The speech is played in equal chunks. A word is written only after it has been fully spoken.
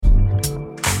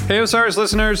Hey Osiris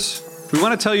listeners, we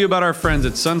want to tell you about our friends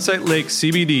at Sunset Lake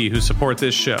CBD who support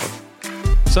this show.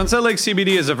 Sunset Lake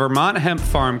CBD is a Vermont hemp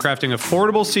farm crafting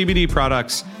affordable CBD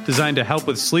products designed to help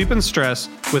with sleep and stress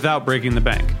without breaking the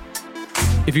bank.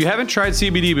 If you haven't tried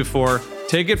CBD before,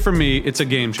 take it from me, it's a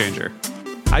game changer.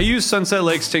 I use Sunset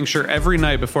Lake's tincture every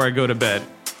night before I go to bed,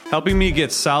 helping me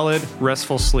get solid,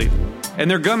 restful sleep.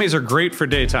 And their gummies are great for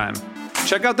daytime.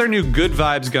 Check out their new Good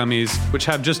Vibes gummies, which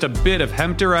have just a bit of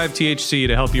hemp-derived THC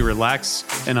to help you relax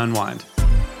and unwind.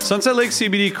 Sunset Lake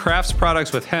CBD crafts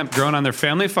products with hemp grown on their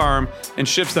family farm and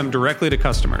ships them directly to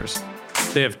customers.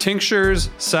 They have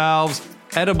tinctures, salves,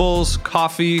 edibles,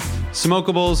 coffee,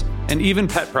 smokables, and even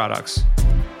pet products.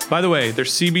 By the way, their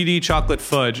CBD chocolate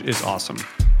fudge is awesome.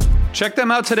 Check them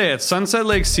out today at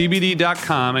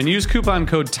sunsetlakecbd.com and use coupon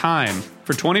code TIME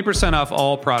for 20% off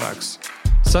all products.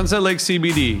 Sunset Lake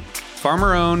CBD,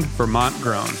 farmer-owned,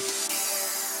 Vermont-grown.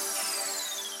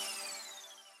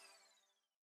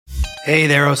 Hey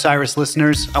there, Osiris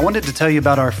listeners. I wanted to tell you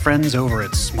about our friends over at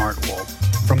Smartwool.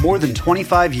 For more than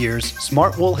 25 years,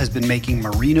 Smartwool has been making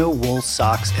merino wool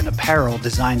socks and apparel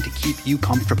designed to keep you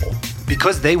comfortable.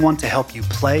 Because they want to help you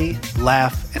play,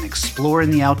 laugh, and explore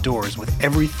in the outdoors with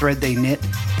every thread they knit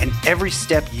and every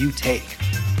step you take.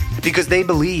 Because they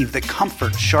believe that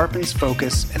comfort sharpens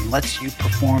focus and lets you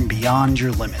perform beyond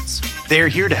your limits. They're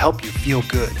here to help you feel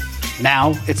good.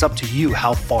 Now, it's up to you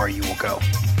how far you will go.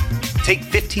 Take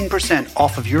 15%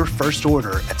 off of your first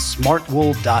order at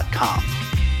smartwool.com.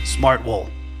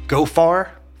 Smartwool. Go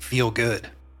far, feel good.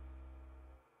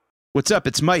 What's up?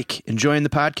 It's Mike. Enjoying the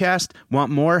podcast?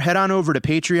 Want more? Head on over to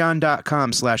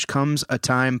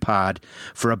patreon.com/comesatimepod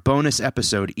for a bonus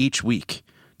episode each week.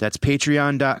 That's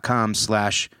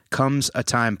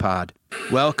patreon.com/comesatimepod.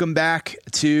 Welcome back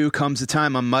to Comes a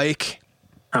Time. I'm Mike.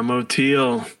 I'm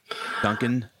Oteil.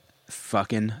 Duncan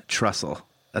fucking Trussell.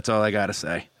 That's all I got to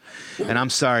say. And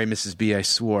I'm sorry, Mrs. B, I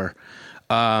swore.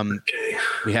 Okay.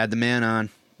 We had the man on.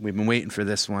 We've been waiting for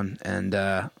this one, and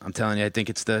I'm telling you, I think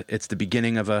it's the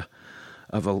beginning of a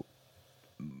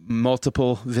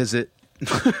multiple visit.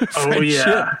 Oh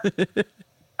yeah,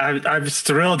 I'm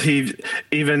thrilled he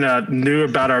even knew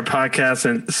about our podcast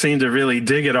and seemed to really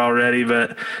dig it already.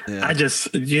 But yeah. I just,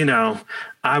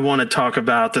 I want to talk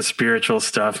about the spiritual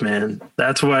stuff, man.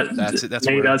 That's what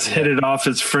made us hit it off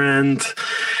as friends.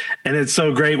 And it's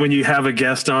so great when you have a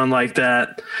guest on like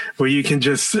that, where you can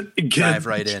just dive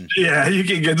right in. Yeah, you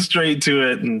can get straight to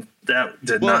it, and that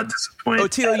did not disappoint.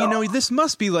 Oteil, this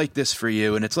must be like this for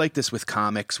you, and it's like this with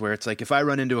comics, where it's like if I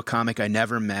run into a comic I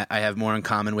never met, I have more in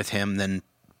common with him than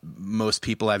most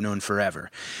people I've known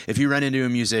forever. If you run into a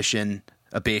musician,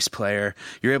 a bass player,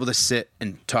 you're able to sit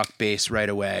and talk bass right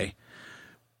away.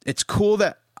 It's cool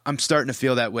that I'm starting to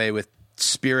feel that way with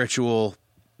spiritual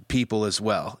people as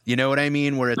well. You know what I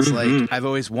mean? Where it's like I've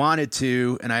always wanted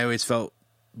to, and I always felt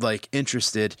like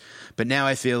interested, but now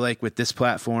I feel like with this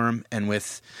platform and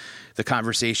with the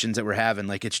conversations that we're having,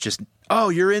 like it's just, oh,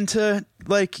 you're into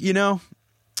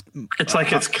it's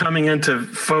like it's coming into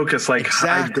focus, like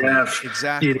exactly, high def,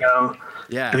 exactly.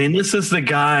 Yeah. I mean, this is the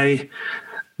guy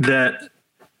that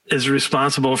is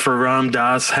responsible for Ram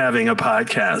Dass having a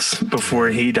podcast before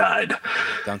he died.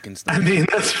 Duncan's. I mean,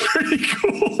 that's pretty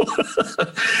cool.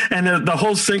 And the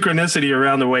whole synchronicity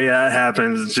around the way that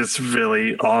happens is just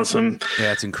really awesome.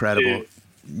 Yeah, it's incredible.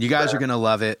 You guys are going to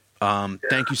love it.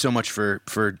 Thank you so much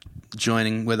for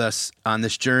joining with us on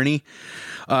this journey.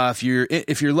 If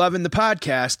you're loving the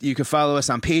podcast, you can follow us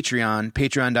on Patreon,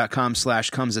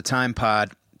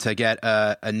 patreon.com/comesatimepod to get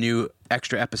a new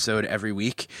extra episode every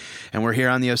week. And we're here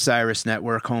on the Osiris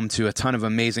Network, home to a ton of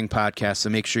amazing podcasts. So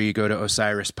make sure you go to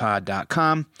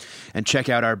osirispod.com and check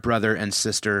out our brother and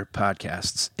sister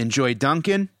podcasts. Enjoy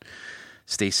Duncan.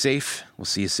 Stay safe. We'll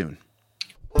see you soon.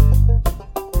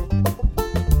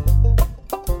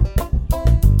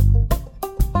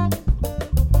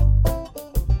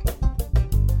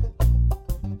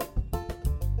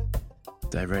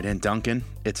 Dive right in. Duncan,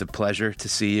 it's a pleasure to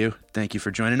see you. Thank you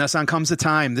for joining us on Comes the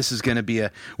Time. This is going to be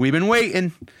we've been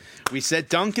waiting. We said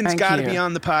Duncan's got to be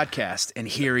on the podcast, and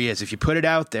here he is. If you put it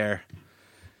out there,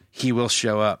 he will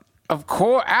show up. Of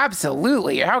course,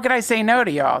 absolutely. How could I say no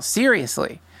to y'all?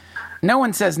 Seriously. No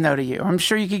one says no to you. I'm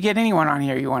sure you could get anyone on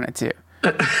here you wanted to.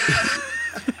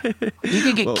 You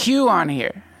could get Q on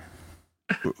here.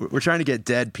 We're trying to get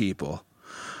dead people.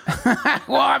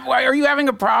 Well, are you having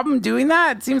a problem doing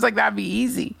that? It seems like that'd be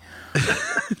easy.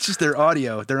 It's just their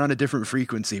audio. They're on a different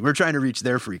frequency. We're trying to reach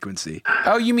their frequency.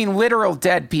 Oh, you mean literal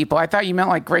dead people? I thought you meant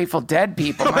like Grateful Dead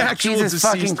people. No, like, Jesus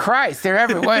deceased. fucking Christ. They're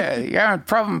everywhere. You have a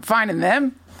problem finding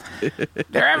them?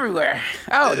 They're everywhere.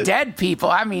 Oh, dead people.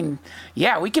 I mean,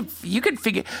 yeah, you could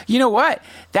figure, you know what?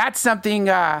 That's something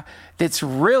that's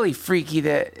really freaky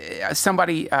that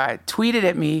somebody tweeted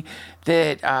at me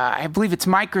that I believe it's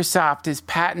Microsoft has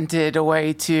patented a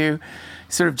way to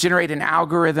sort of generate an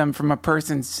algorithm from a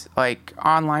person's like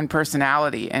online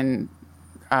personality and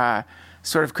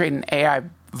sort of create an AI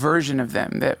version of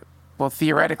them that will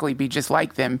theoretically be just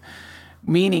like them,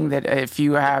 meaning that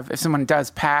if someone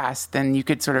does pass, then you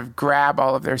could sort of grab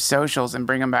all of their socials and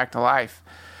bring them back to life.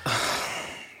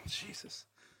 Jesus.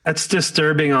 That's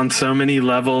disturbing on so many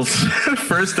levels.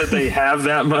 First, that they have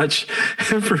that much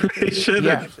information.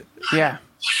 Yeah.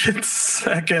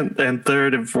 Second and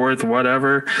third and fourth,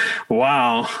 whatever.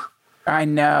 Wow. I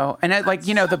know. And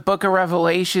the Book of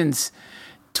Revelations,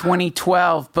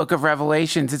 2012 Book of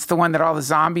Revelations, it's the one that all the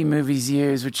zombie movies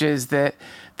use, which is that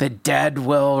the dead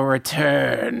will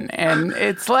return. And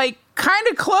it's like kind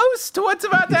of close to what's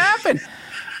about to happen.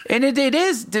 And it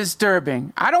is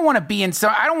disturbing. I don't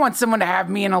want someone to have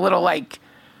me in a little like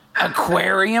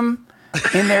aquarium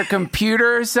in their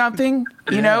computer or something,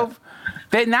 you know?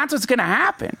 Then that's what's going to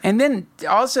happen. And then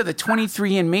also the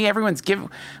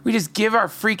 23andMe, we just give our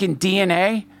freaking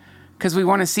DNA because we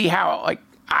want to see how like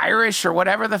Irish or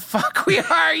whatever the fuck we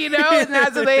are, you know? And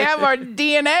that's so they have our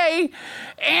DNA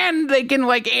and they can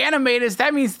like animate us.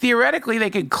 That means theoretically they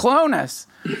could clone us.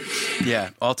 Yeah,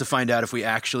 all to find out if we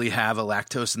actually have a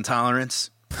lactose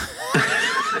intolerance.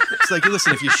 It's like,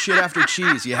 listen, if you shit after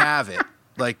cheese, you have it.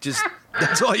 Like, just,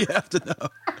 that's all you have to know.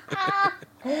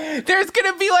 There's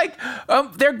going to be like,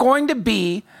 they're going to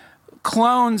be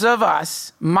clones of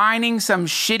us mining some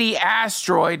shitty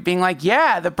asteroid being like,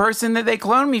 yeah, the person that they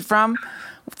cloned me from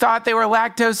thought they were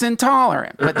lactose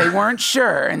intolerant, but they weren't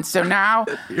sure. And so now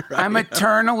right, I'm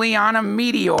eternally on a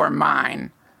meteor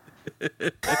mine. If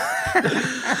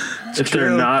they're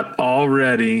not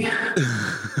already.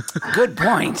 Good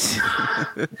point.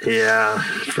 Yeah,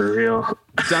 for real.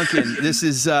 Duncan, this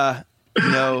is, I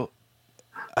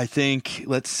think,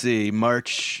 let's see,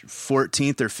 March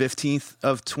 14th or 15th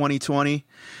of 2020.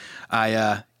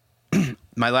 My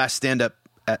last stand-up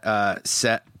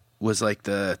set was like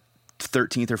the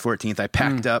 13th or 14th. I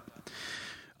packed up,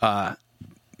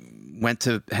 went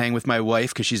to hang with my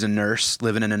wife because she's a nurse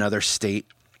living in another state.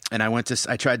 And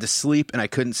I tried to sleep and I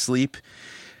couldn't sleep.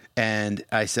 And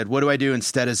I said, what do I do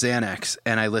instead of Xanax?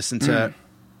 And I listened to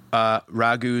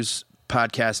Raghu's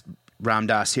podcast, Ram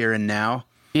Dass Here and Now.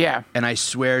 Yeah. And I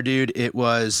swear, dude, it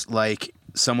was like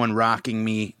someone rocking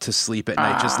me to sleep at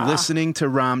night, just listening to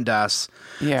Ram Dass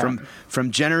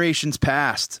from generations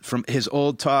past, from his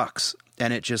old talks.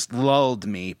 And it just lulled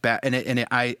me back.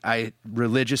 I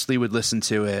religiously would listen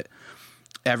to it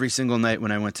every single night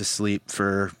when I went to sleep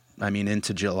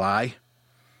into July.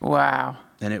 Wow.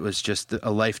 And it was just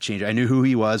a life changer. I knew who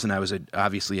he was, and I was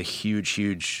obviously a huge,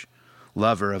 huge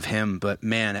lover of him. But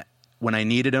man, when I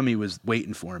needed him, he was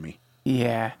waiting for me.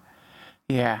 Yeah.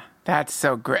 Yeah. That's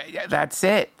so great. That's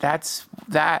it. That's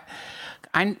that.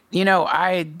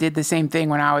 I did the same thing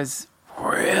when I was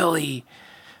really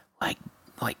like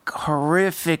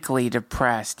horrifically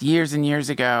depressed years and years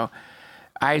ago.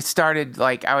 I started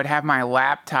I would have my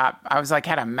laptop. I was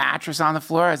had a mattress on the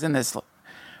floor. I was in this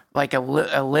a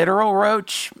literal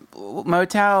roach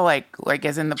motel, like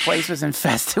as in the place was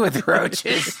infested with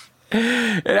roaches.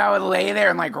 And I would lay there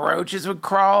and roaches would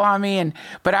crawl on me.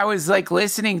 But I was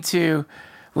listening to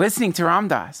Ram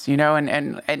Dass,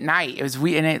 and at night it was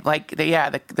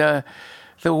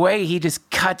the way he just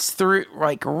cuts through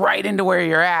right into where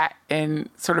you're at and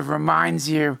sort of reminds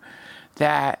you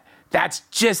that that's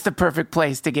just the perfect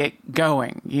place to get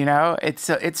going. It's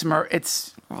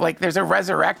there's a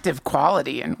resurrective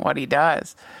quality in what he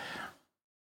does.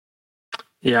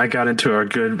 Yeah, I got into a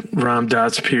good Ram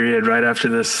Dass period right after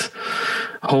this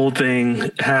whole thing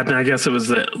happened. I guess it was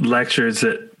the lectures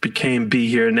that became Be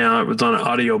Here Now. It was on an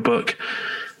audiobook.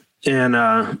 And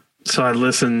so I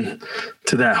listened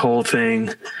to that whole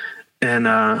thing. And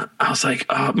I was like,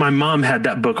 oh, my mom had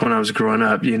that book when I was growing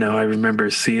up. I remember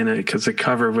seeing it because the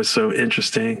cover was so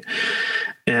interesting.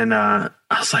 And I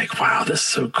was like, wow, this is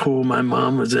so cool. My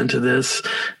mom was into this,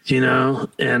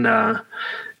 and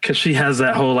because she has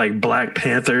that whole Black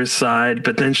Panther side,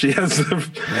 but then she has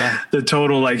the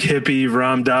total hippie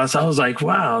Ram Dass. I was like,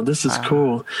 wow, this is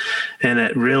cool. And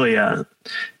it really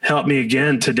helped me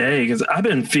again today because I've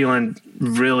been feeling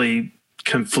really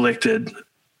conflicted,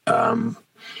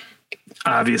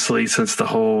 obviously, since the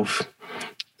whole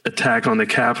attack on the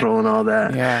Capitol and all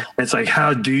that. Yeah. It's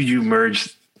how do you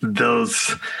merge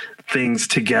those things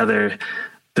together?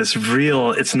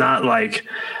 It's not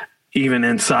even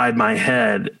inside my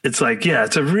head. It's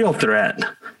it's a real threat,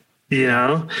 you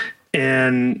know,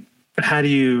 and how do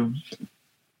you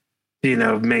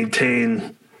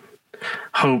maintain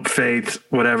hope, faith,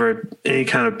 whatever, any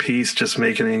kind of peace, just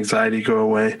making anxiety go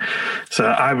away. So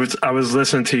I was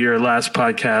listening to your last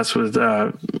podcast with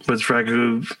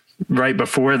Ragu right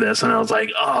before this, and I was like,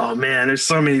 oh man, there's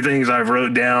so many things I've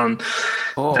wrote down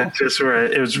that just were,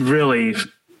 it was really,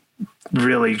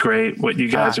 really great what you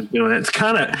guys are doing. It's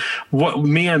kind of what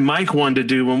me and Mike wanted to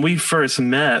do when we first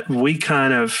met. We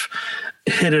kind of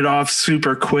hit it off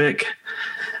super quick.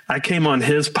 I came on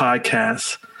his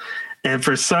podcast, and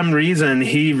for some reason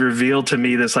he revealed to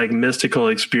me this like mystical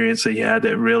experience that he had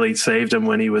that really saved him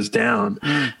when he was down.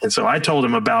 And so I told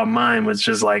him about mine, which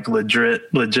is like legit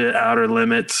Outer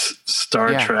Limits,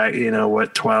 Star Trek,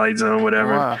 what, Twilight Zone,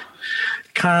 whatever. Wow.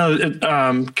 Kind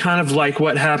of like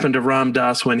what happened to Ram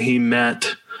Dass when he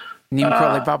met Neem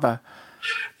Karoli Baba.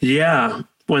 Yeah.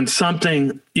 When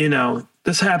something,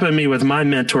 this happened to me with my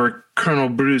mentor, Colonel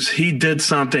Bruce. He did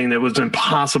something that was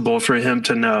impossible for him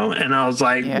to know. And I was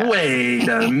like, wait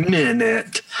a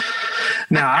minute.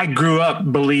 Now, I grew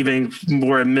up believing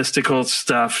more mystical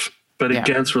stuff, but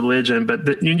against religion.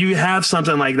 But you have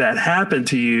something like that happen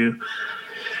to you,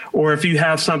 or if you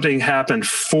have something happen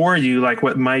for you, like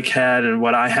what Mike had and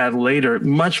what I had later,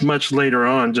 much, much later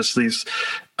on, just these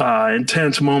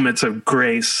intense moments of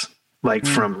grace, like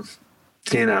from,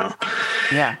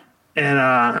 Yeah.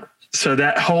 And so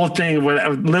that whole thing, when I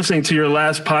was listening to your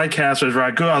last podcast with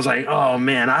Ragu, I was like, oh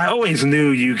man, I always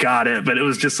knew you got it. But it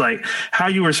was just like how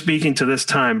you were speaking to this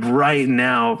time right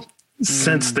now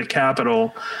since the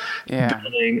Capitol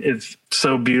building is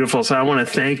so beautiful. So I want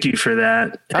to thank you for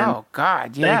that. And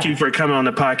thank you for coming on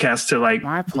the podcast to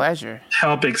my pleasure.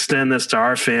 Help extend this to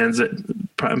our fans that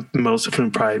most of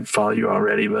them probably follow you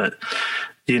already. But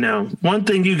one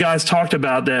thing you guys talked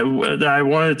about that I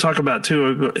wanted to talk about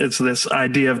too, is this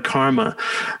idea of karma,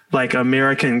 like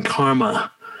American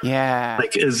karma. Yeah.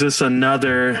 Like, is this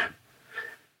another?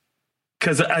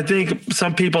 Because I think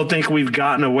some people think we've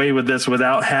gotten away with this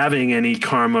without having any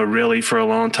karma really for a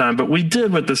long time, but we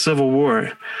did with the Civil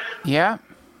War. Yeah.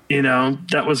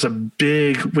 That was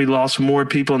we lost more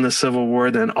people in the Civil War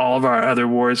than all of our other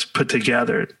wars put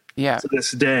together to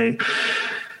this day.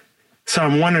 So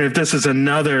I'm wondering if this is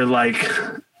another,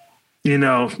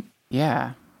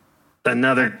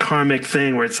 another karmic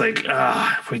thing where it's like,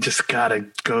 we just got to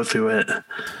go through it.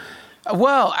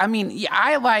 Well, I mean,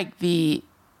 I like the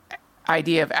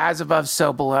idea of as above,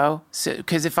 so below.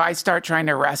 Because if I start trying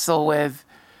to wrestle with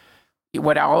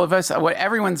what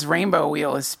everyone's rainbow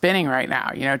wheel is spinning right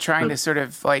now, trying to sort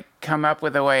of like come up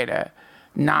with a way to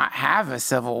not have a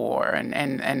civil war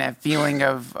and a feeling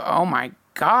of, oh my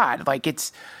God, like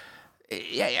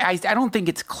I don't think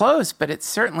it's close, but it's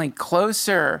certainly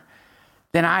closer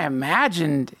than I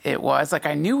imagined it was. Like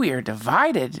I knew we were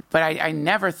divided, but I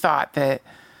never thought that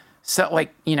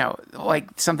like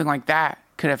something like that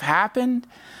could have happened.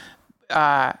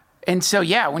 And so,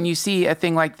 when you see a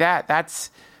thing like that,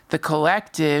 that's the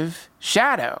collective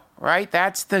shadow, right?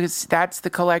 That's the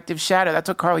collective shadow. That's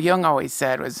what Carl Jung always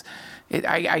said was,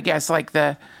 I guess, like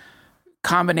the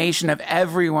combination of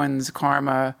everyone's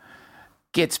karma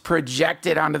gets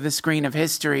projected onto the screen of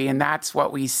history, and that's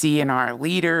what we see in our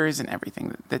leaders and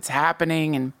everything that's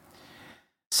happening. And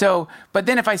so, but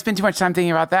then if I spend too much time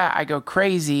thinking about that, I go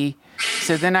crazy.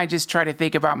 So then I just try to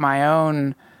think about my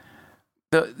own,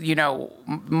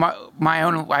 my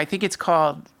own, I think it's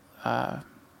called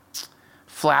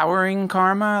flowering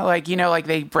karma. Like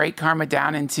they break karma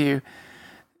down into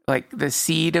like the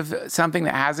seed of something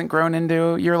that hasn't grown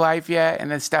into your life yet,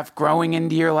 and the stuff growing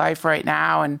into your life right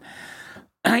now. And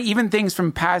even things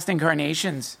from past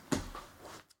incarnations,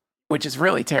 which is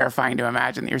really terrifying to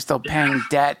imagine that you're still paying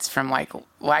debts from like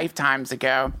lifetimes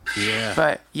ago. Yeah.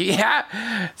 But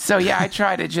so I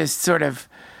try to just sort of,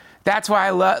 that's why I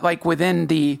love, like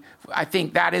I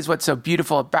think that is what's so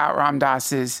beautiful about Ram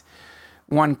Dass's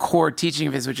one core teaching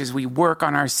of his, which is we work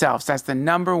on ourselves. That's the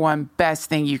number one best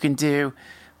thing you can do,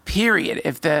 period.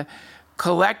 If the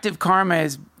collective karma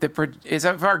is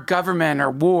of our government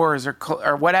or wars or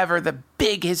whatever the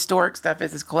big historic stuff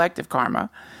is collective karma,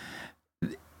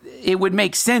 it would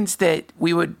make sense that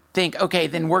we would think, okay,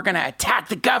 then we're going to attack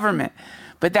the government.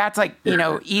 But that's like,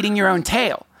 eating your own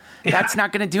tail. That's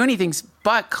not going to do anything.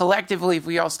 But collectively, if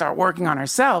we all start working on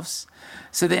ourselves,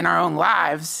 so that in our own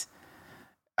lives,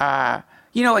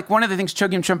 like one of the things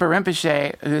Chogyam Trungpa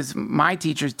Rinpoche, who's my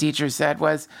teacher's teacher, said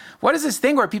was, what is this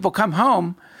thing where people come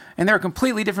home and they're a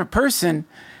completely different person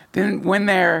than when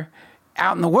they're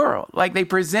out in the world? Like they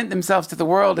present themselves to the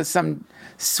world as some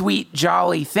sweet,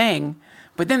 jolly thing,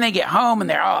 but then they get home and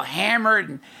they're all hammered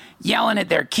and yelling at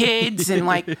their kids and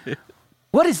like,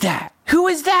 what is that? Who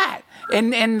is that?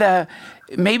 And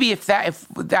maybe if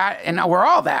that, and we're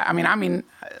all that. I mean,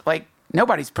 like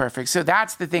nobody's perfect. So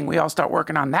that's the thing. We all start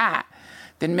working on that.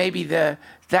 Then maybe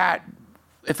that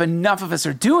if enough of us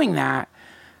are doing that,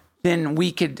 then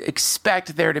we could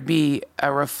expect there to be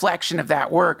a reflection of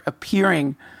that work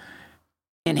appearing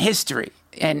in history.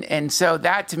 And so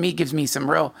that to me gives me some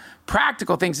real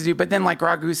practical things to do. But then like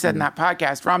Raghu said in that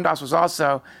podcast, Ram Dass was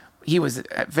also, he was an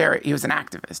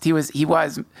activist. He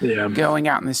was going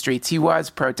out in the streets. He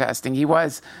was protesting. He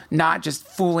was not just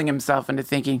fooling himself into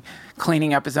thinking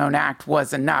cleaning up his own act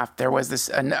was enough. There was this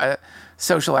a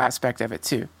social aspect of it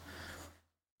too.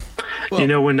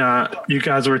 Well, when you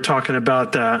guys were talking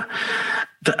about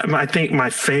I think my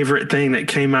favorite thing that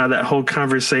came out of that whole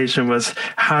conversation was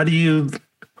how do you,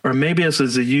 or maybe this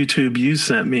was a YouTube you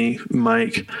sent me,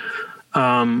 Mike,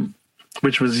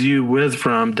 which was you with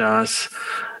Ram Dass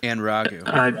and Raghu.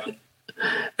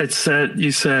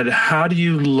 You said, how do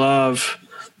you love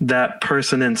that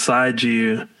person inside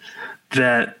you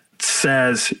that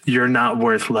says you're not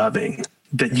worth loving,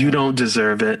 that you don't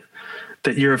deserve it,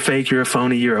 that you're a fake, you're a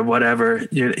phony, you're a whatever,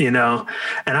 you know?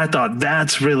 And I thought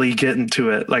that's really getting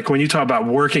to it. Like when you talk about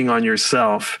working on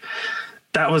yourself,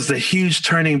 that was the huge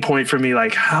turning point for me.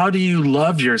 Like, how do you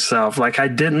love yourself? Like I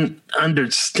didn't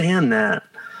understand that.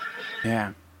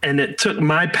 Yeah. And it took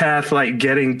my path, like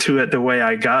getting to it the way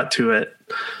I got to it,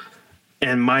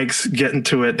 and Mike's getting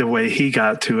to it the way he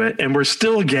got to it. And we're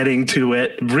still getting to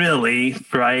it, really,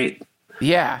 right?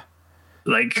 Yeah.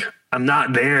 Like, I'm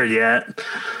not there yet.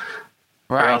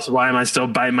 Right. Or else why am I still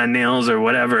biting my nails or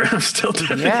whatever? I'm still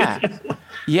doing it.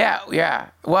 Yeah.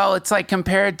 Well, it's like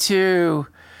compared to,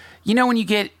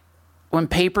 when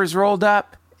paper's rolled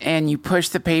up, and you push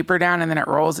the paper down and then it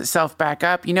rolls itself back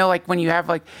up, like when you have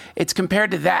it's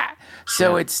compared to that.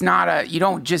 So it's not you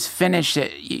don't just finish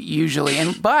it usually.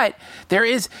 But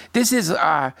in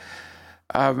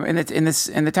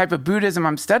the type of Buddhism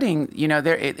I'm studying,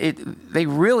 they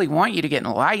really want you to get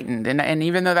enlightened. And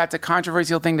even though that's a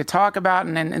controversial thing to talk about,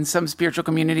 and in some spiritual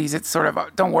communities, it's sort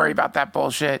of, don't worry about that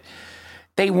bullshit.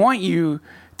 They want you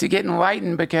to get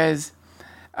enlightened because,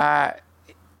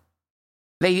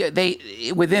 they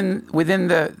within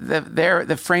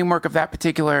the framework of that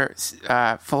particular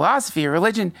philosophy or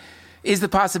religion is the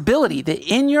possibility that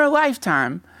in your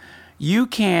lifetime you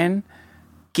can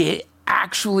get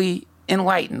actually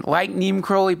enlightened, like Neem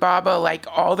Karoli Baba, like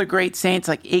all the great saints.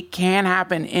 Like it can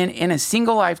happen in a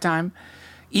single lifetime,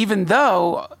 even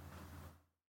though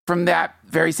from that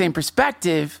very same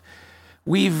perspective,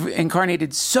 we've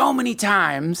incarnated so many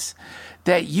times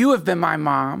that you have been my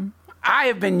mom. I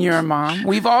have been your mom.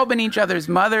 We've all been each other's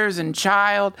mothers and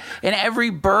child, and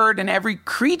every bird and every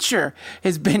creature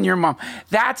has been your mom.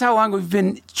 That's how long we've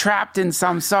been trapped in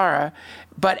samsara.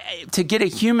 But to get a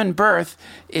human birth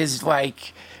is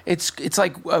like, it's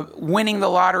like winning the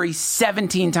lottery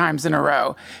 17 times in a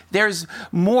row. There's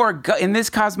more, in this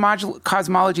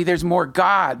cosmology, there's more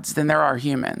gods than there are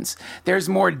humans. There's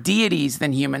more deities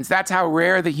than humans. That's how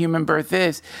rare the human birth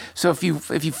is. So if you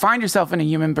find yourself in a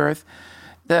human birth,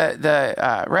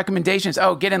 the recommendation is,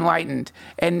 get enlightened.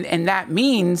 And that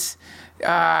means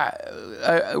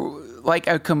like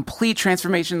a complete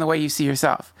transformation in the way you see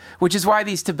yourself, which is why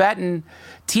these Tibetan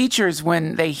teachers,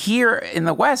 when they hear in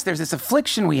the West, there's this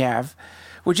affliction we have,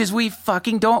 which is we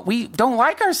don't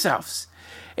like ourselves.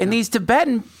 And these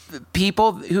Tibetan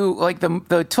people who, like the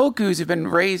tulkus, who've been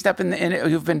raised up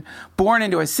who've been born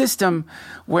into a system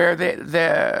where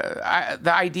the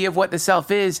idea of what the self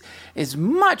is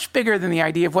much bigger than the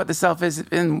idea of what the self is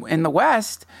in the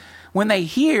West. When they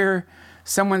hear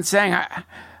someone saying,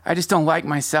 I just don't like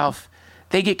myself,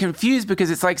 they get confused because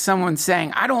it's like someone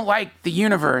saying, I don't like the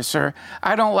universe, or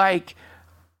I don't like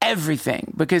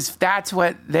everything, because that's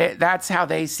how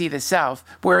they see the self.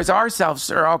 Whereas our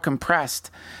selves are all compressed.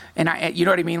 And you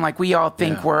know what I mean? Like we all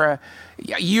think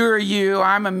you're a you,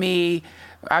 I'm a me,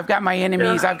 I've got my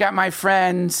enemies, I've got my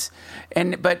friends.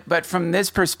 But from this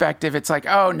perspective, it's like,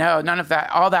 oh no, none of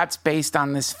that. All that's based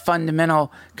on this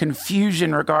fundamental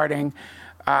confusion regarding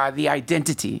the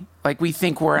identity. Like we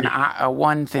think we're a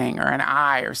one thing or an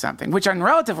I or something, which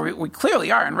we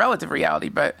clearly are in relative reality.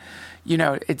 But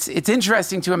it's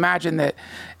interesting to imagine that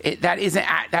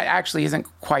that actually isn't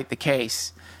quite the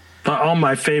case. All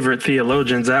my favorite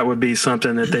theologians, that would be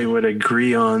something that they would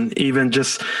agree on, even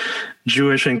just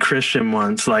Jewish and Christian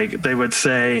ones. Like they would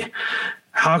say,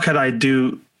 how could I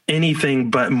do anything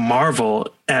but marvel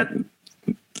at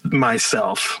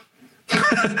myself?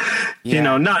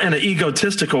 Not in an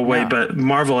egotistical way, but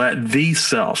marvel at the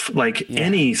self. Like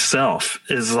any self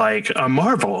is like a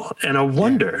marvel and a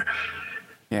wonder.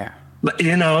 Yeah.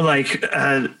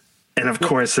 And And of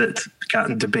course, it's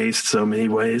gotten debased so many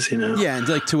ways, Yeah, and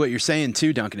like to what you're saying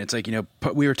too, Duncan, it's like,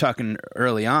 we were talking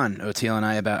early on, Oteil and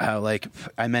I, about how, like,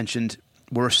 I mentioned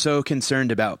we're so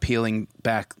concerned about peeling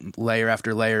back layer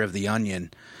after layer of the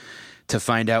onion to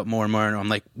find out more and more. And I'm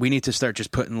like, we need to start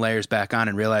just putting layers back on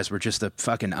and realize we're just a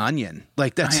fucking onion.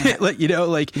 Like, that's it. Like,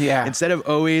 instead of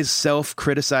always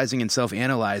self-criticizing and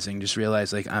self-analyzing, just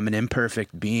realize, like, I'm an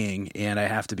imperfect being and I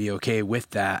have to be okay with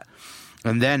that.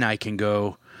 And then I can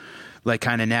go, like,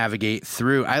 kind of navigate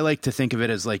through. I like to think of it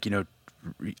as, like,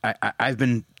 I've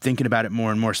been thinking about it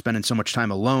more and more, spending so much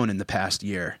time alone in the past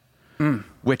year,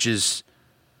 which is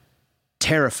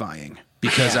terrifying.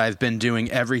 Because I've been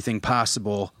doing everything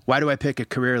possible. Why do I pick a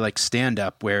career like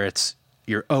stand-up where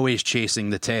you're always chasing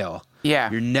the tail?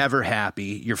 Yeah. You're never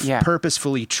happy. You're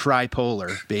purposefully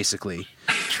tripolar, basically.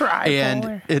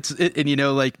 Tripolar.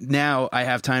 And like, now I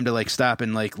have time to, like, stop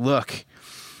and, like, look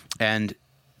and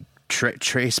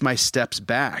trace my steps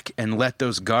back and let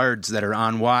those guards that are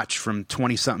on watch from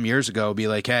 20-something years ago be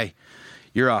like, hey,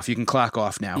 you're off. You can clock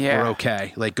off now. Yeah. We're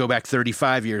okay. Like, go back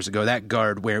 35 years ago, that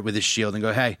guard wear it with his shield and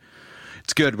go, hey,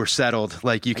 it's good. We're settled.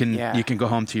 Like, you can go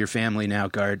home to your family now,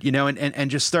 guard, and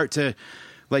just start to,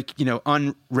 like,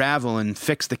 unravel and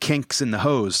fix the kinks in the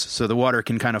hose so the water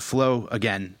can kind of flow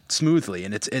again smoothly.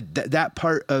 And that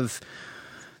part of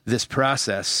this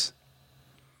process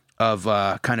of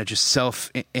kind of just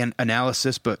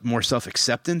self-analysis, but more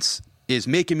self-acceptance, is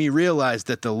making me realize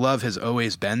that the love has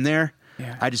always been there.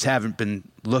 Yeah. I just haven't been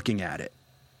looking at it.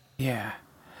 Yeah.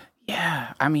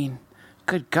 Yeah. I mean,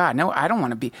 good God, no, I don't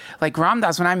want to be like Ram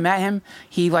Dass. When I met him,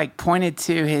 he, like, pointed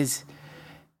to his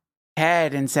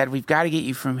head and said, we've got to get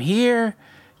you from here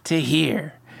to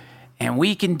here. And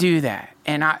we can do that.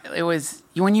 And it was,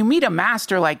 when you meet a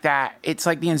master like that, it's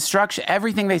like the instruction,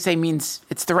 everything they say means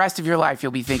it's the rest of your life.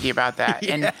 You'll be thinking about that.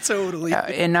 Yeah, totally.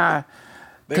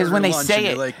 Because when they say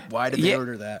it, like, why did they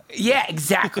order that? Yeah,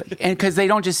 exactly. And because they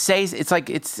don't just say, it's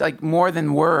like more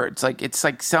than words. Like, it's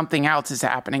like something else is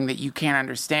happening that you can't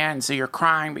understand. So you're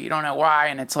crying, but you don't know why.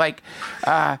 And it's like,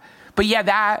 but yeah,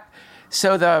 that.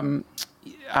 So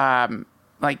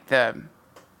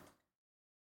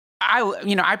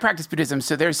I practice Buddhism,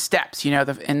 so there's steps,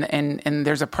 and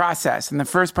there's a process. And the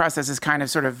first process is kind of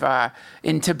sort of,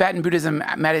 in Tibetan Buddhism,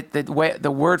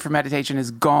 the word for meditation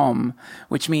is gom,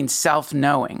 which means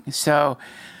self-knowing. So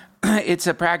it's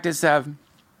a practice of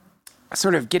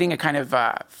sort of getting a kind of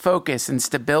focus and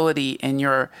stability in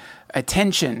your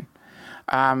attention.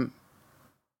 And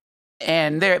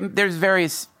there's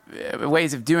various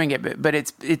ways of doing it, but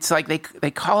it's like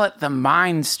they call it the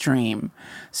mind stream.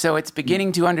 So it's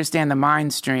beginning to understand the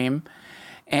mind stream,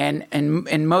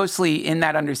 and mostly in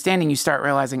that understanding, you start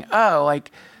realizing, oh,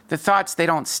 like, the thoughts, they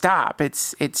don't stop.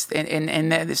 So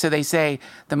they say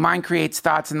the mind creates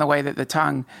thoughts in the way that the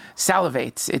tongue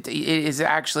salivates. It is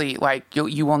actually like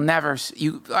you will never.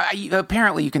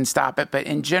 Apparently you can stop it, but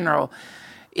in general,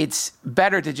 it's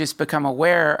better to just become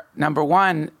aware. Number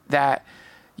one, that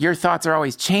your thoughts are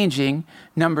always changing.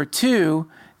 Number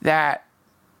two, that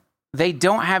they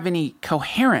don't have any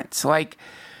coherence. Like,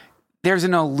 there's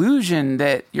an illusion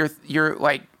that you're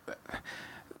like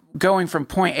going from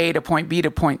point A to point B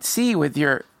to point C with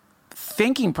your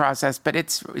thinking process, but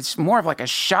it's more of like a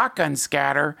shotgun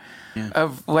scatter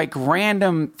of, like,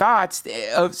 random thoughts,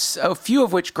 a few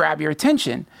of which grab your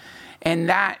attention. And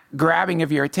that grabbing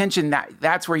of your attention,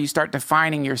 that's where you start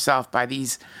defining yourself by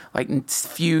these, like,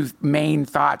 few main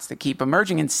thoughts that keep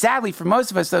emerging. And sadly, for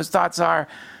most of us, those thoughts are,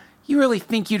 you really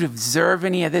think you'd observe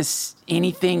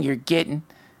anything you're getting?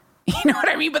 You know what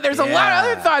I mean? But there's a lot of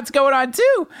other thoughts going on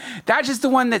too. That's just the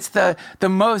one that's the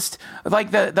most, like,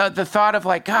 the thought of,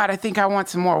 like, God, I think I want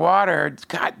some more water. Or,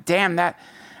 God damn, that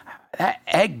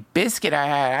egg biscuit I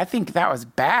had, I think that was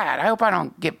bad. I hope I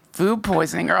don't get food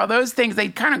poisoning, or all those things. They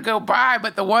kind of go by,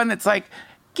 but the one that's like,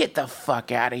 get the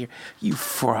fuck out of here, you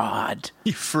fraud.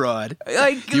 You fraud.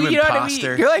 Like, you know imposter. what I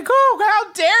mean? You're like, oh,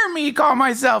 how dare me call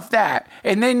myself that?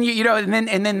 And then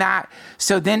and then that.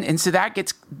 So that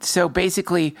gets, so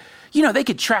basically, they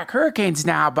could track hurricanes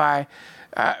now by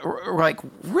like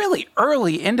really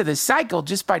early into the cycle,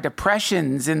 just by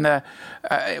depressions in the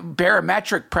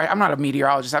barometric pressure. I'm not a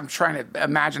meteorologist. I'm trying to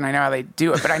imagine I know how they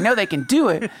do it, but I know they can do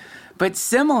it. But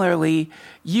similarly,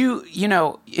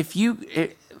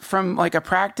 from like a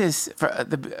practice for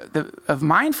of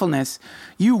mindfulness,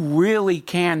 you really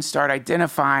can start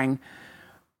identifying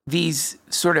these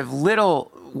sort of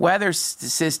little weather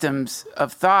systems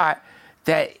of thought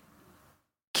that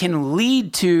can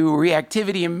lead to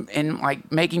reactivity and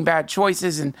like making bad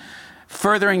choices and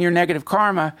furthering your negative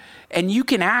karma. And you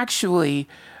can actually,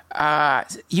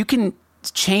 you can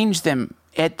change them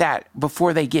at that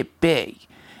before they get big.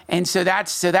 And so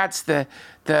that's the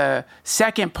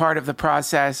second part of the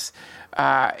process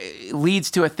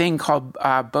leads to a thing called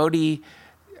bodhicitta.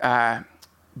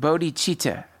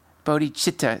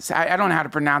 Bodhicitta. I don't know how to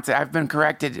pronounce it. I've been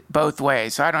corrected both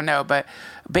ways, so I don't know. But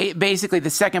basically, the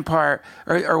second part,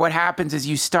 or what happens is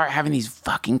you start having these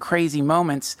fucking crazy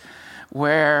moments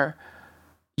where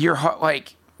you're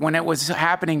like, when it was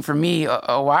happening for me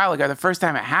a while ago, the first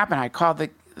time it happened, I called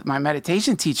my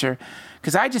meditation teacher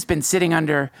because I'd just been sitting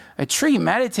under a tree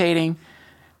meditating.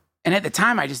 And at the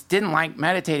time, I just didn't like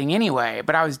meditating anyway,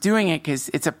 but I was doing it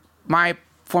because my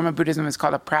form of Buddhism is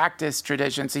called a practice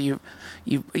tradition. So you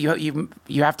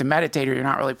have to meditate or you're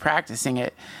not really practicing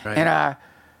it. Right. And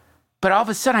but all of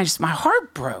a sudden, my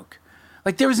heart broke.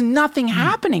 Like there was nothing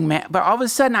happening, man. But all of a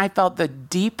sudden, I felt the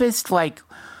deepest, like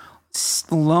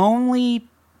lonely,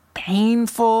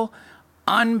 painful,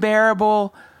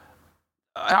 unbearable.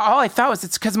 All I thought was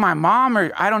it's because of my mom,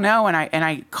 or I don't know. And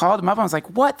I called him up. I was like,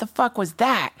 "What the fuck was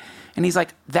that?" And he's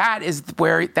like,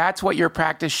 "That's what your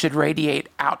practice should radiate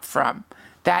out from.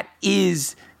 That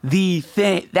is the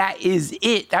thing. That is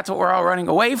it. That's what we're all running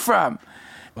away from.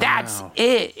 That's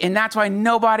it." And that's why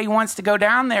nobody wants to go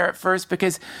down there at first,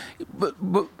 because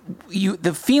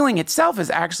the feeling itself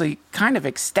is actually kind of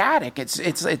ecstatic. It's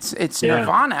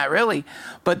nirvana, really.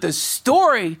 But the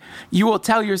story you will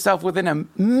tell yourself within a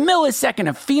millisecond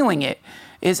of feeling it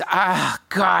is,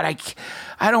 God,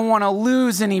 I don't want to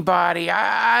lose anybody.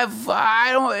 My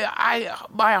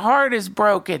heart is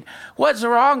broken. What's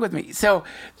wrong with me? So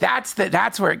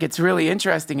that's where it gets really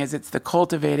interesting, is it's the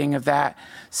cultivating of that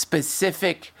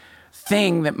specific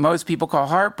thing that most people call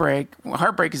heartbreak.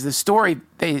 Heartbreak is the story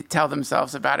they tell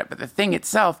themselves about it, but the thing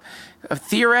itself,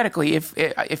 theoretically,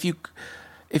 if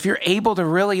you're able to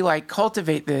really like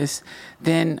cultivate this,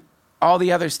 then all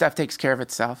the other stuff takes care of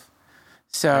itself.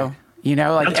 So. Right.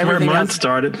 Like that's where mine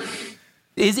started.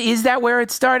 Is that where it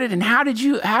started? And how did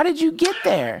you get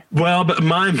there? Well, but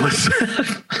mine was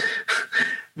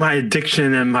my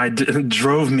addiction and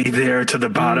drove me there to the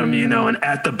bottom, and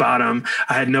at the bottom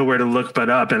I had nowhere to look but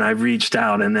up, and I reached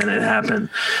out and then it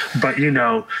happened. But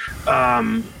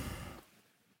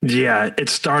it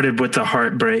started with the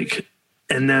heartbreak,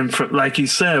 and then like you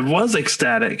said, was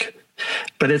ecstatic.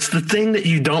 But it's the thing that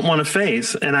you don't want to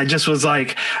face. And I just was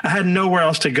like, I had nowhere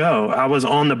else to go. I was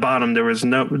on the bottom. There was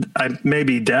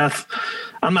maybe death.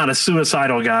 I'm not a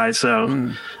suicidal guy.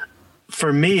 So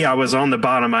for me, I was on the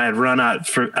bottom. I had run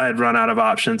out of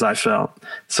options, I felt.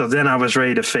 So then I was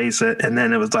ready to face it. And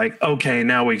then it was like, okay,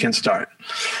 now we can start.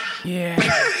 Yeah.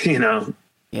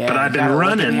 Yeah, but I've been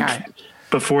running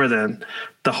before then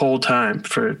the whole time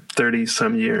for 30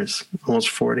 some years, almost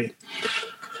 40.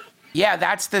 Yeah,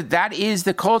 that is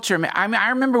the culture. I mean, I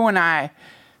remember when I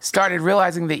started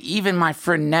realizing that even my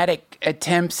frenetic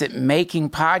attempts at making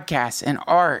podcasts and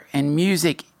art and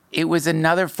music, it was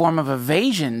another form of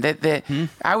evasion. That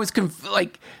I was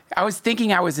I was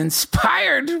thinking I was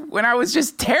inspired when I was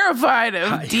just terrified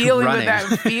of dealing with that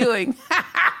feeling.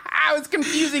 I was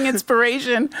confusing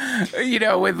inspiration,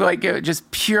 with like just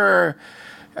purely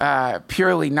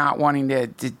not wanting to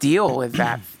deal with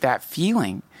that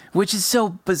feeling. Which is so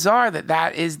bizarre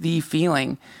that is the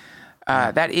feeling.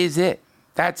 That is it.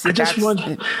 I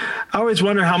always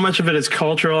wonder how much of it is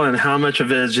cultural and how much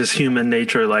of it is just human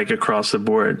nature, like across the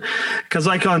board. Because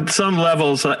like on some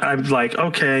levels, I'm like,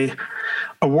 okay,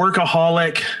 a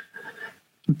workaholic,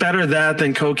 better that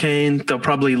than cocaine. They'll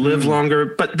probably live longer,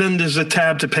 but then there's a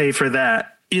tab to pay for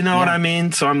that. You know what I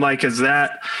mean? So I'm like, is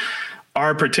that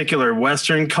our particular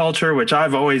Western culture, which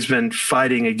I've always been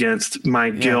fighting against my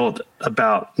guilt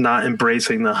about not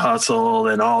embracing the hustle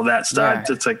and all that stuff.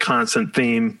 Yeah. It's a constant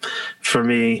theme for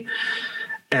me.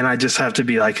 And I just have to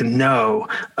be like, no.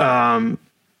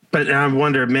 But I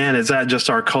wonder, man, is that just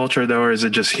our culture though? Or is it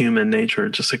just human nature,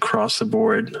 just across the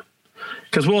board?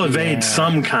 Because we'll evade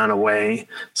some kind of way.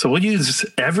 So we'll use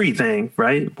everything,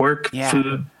 right? Work,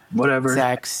 food, whatever.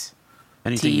 Sex,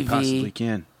 anything TV. You possibly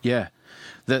can. Yeah.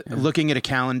 Looking at a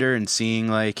calendar and seeing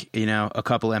like, a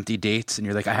couple empty dates and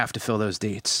you're like, I have to fill those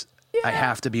dates. Yeah. I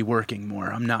have to be working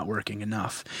more. I'm not working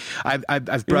enough.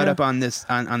 I've brought up on this,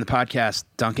 on the podcast,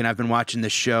 Duncan, I've been watching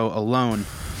this show Alone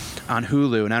on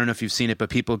Hulu, and I don't know if you've seen it, but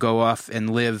people go off and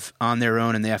live on their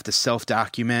own and they have to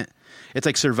self-document. It's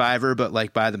like Survivor, but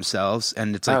like by themselves.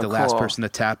 And it's like last person to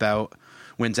tap out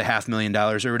wins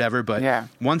 $500,000 or whatever. But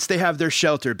once they have their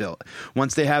shelter built,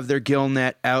 once they have their gill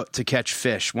net out to catch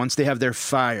fish, once they have their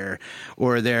fire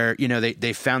or their,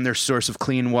 they found their source of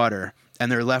clean water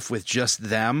and they're left with just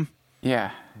them.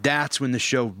 Yeah. That's when the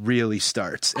show really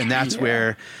starts. And that's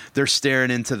where they're staring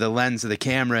into the lens of the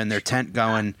camera in their tent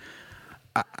going,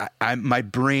 my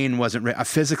brain wasn't ready.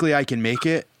 Physically I can make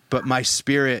it, but my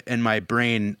spirit and my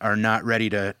brain are not ready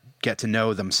to get to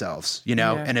know themselves, you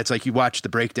know? Yeah. And it's like you watch the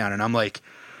breakdown and I'm like,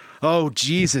 oh,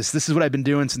 Jesus, this is what I've been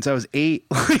doing since I was 8.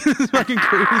 This is fucking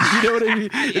crazy. You know what I mean?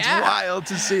 Yeah. It's wild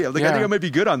to see. I'm like, I think I might be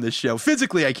good on this show.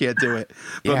 Physically, I can't do it.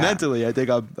 But mentally, I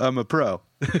think I'm a pro.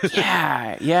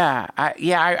 I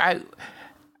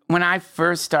when I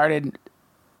first started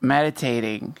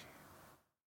meditating,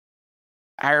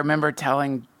 I remember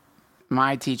telling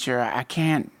my teacher,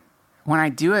 when I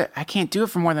do it, I can't do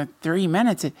it for more than 3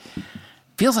 minutes. It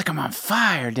feels like I'm on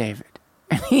fire, David.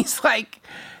 And he's like,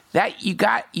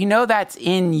 that's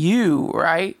in you,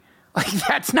 right? Like,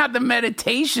 that's not the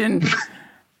meditation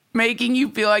making you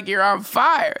feel like you're on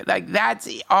fire. Like, that's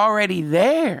already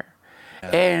there.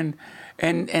 Yeah.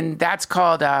 And that's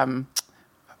called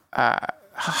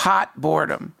hot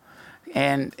boredom.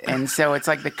 And so it's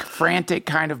like the frantic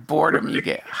kind of boredom. You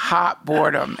get hot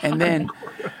boredom. And then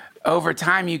over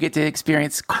time you get to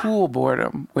experience cool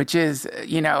boredom, which is,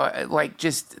 like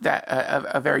just that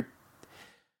a very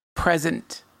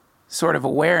present sort of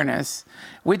awareness,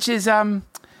 which is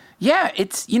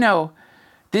it's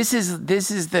this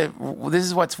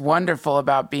is what's wonderful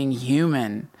about being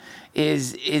human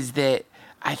is that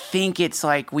I think it's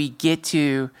like we get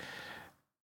to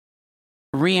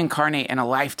reincarnate in a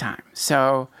lifetime.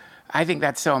 So I think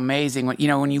that's so amazing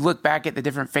when you look back at the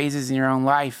different phases in your own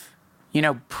life,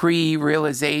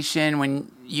 pre-realization, when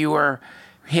you were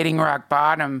hitting rock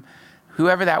bottom,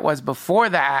 whoever that was before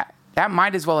that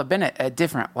might as well have been a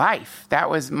different life.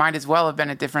 Might as well have been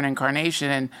a different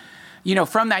incarnation. And,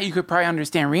 from that, you could probably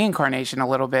understand reincarnation a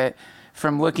little bit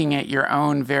from looking at your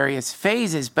own various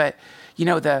phases. But,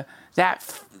 that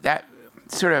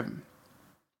sort of,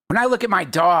 when I look at my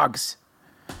dogs,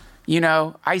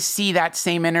 I see that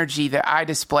same energy that I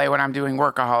display when I'm doing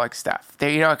workaholic stuff.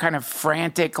 They're, kind of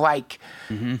frantic, like,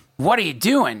 what are you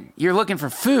doing? You're looking for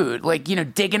food, like,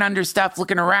 digging under stuff,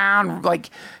 looking around, like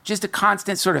just a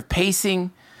constant sort of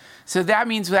pacing. So that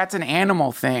means that's an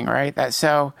animal thing, right?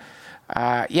 So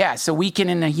we can,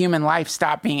 in a human life,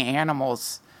 stop being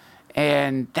animals.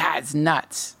 And that's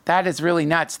nuts. That is really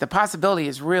nuts. The possibility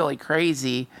is really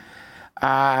crazy.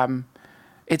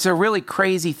 It's a really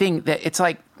crazy thing that it's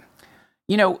like,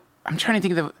 I'm trying to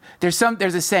think of there's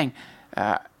a saying,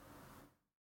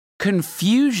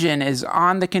 confusion is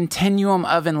on the continuum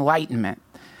of enlightenment.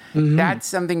 Mm-hmm. That's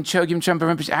something Chogyam Trungpa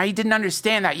Rinpoche, I didn't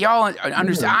understand that. Y'all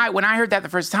understand. When I heard that the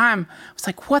first time, I was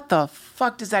like, what the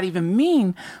fuck does that even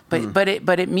mean? But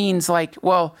it means like,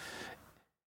 well,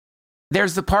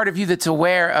 there's the part of you that's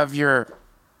aware of your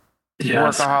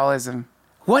workaholism.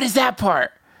 What is that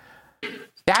part?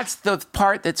 That's the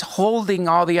part that's holding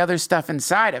all the other stuff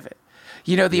inside of it.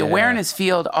 The awareness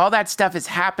field, all that stuff is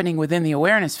happening within the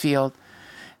awareness field,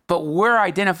 but we're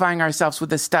identifying ourselves with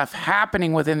the stuff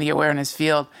happening within the awareness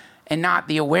field and not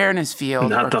the awareness field.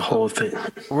 Not the whole thing.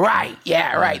 Right.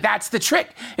 Yeah, right. That's the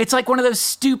trick. It's like one of those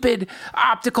stupid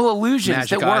optical illusions.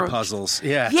 Magic eye puzzles.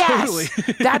 Yeah, yes,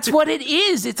 totally. That's what it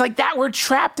is. It's like that we're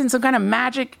trapped in some kind of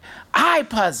magic eye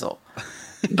puzzle.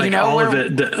 Like all of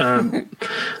it...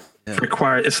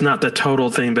 it's not the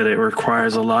total thing, but it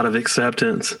requires a lot of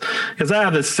acceptance. Because I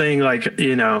have this thing like,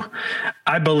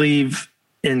 I believe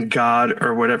in God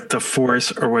or whatever, the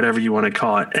force or whatever you want to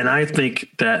call it. And I think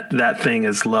that thing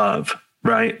is love,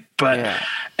 right? But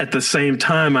at the same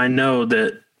time, I know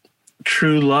that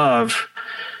true love,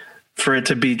 for it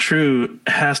to be true,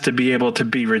 has to be able to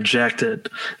be rejected.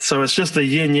 So it's just a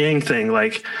yin yang thing.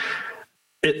 Like,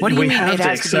 we have to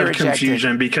accept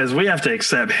confusion because we have to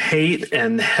accept hate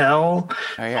and hell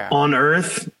on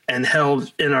earth and hell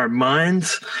in our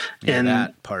minds and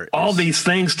that part all these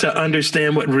things to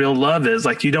understand what real love is.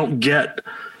 Like, you don't get,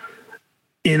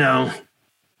 so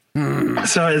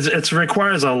it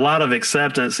requires a lot of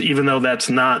acceptance, even though that's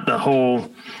not the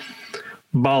whole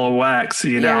ball of wax,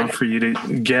 for you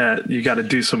to get. You got to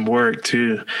do some work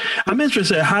too. I'm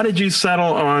interested, how did you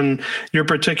settle on your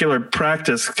particular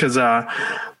practice? Because I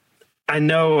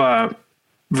know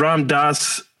Ram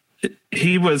Dass,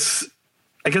 he was,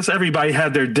 I guess everybody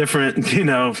had their different,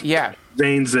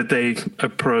 veins that they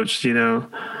approached,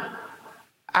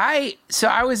 I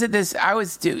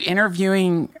was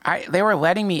interviewing, they were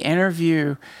letting me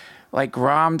interview like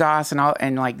Ram Dass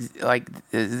and like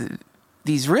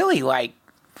these really like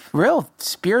real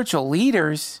spiritual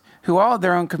leaders who all had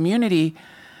their own community.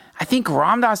 I think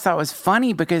Ram Dass thought it was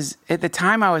funny because at the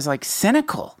time I was like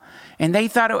cynical, and they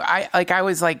thought I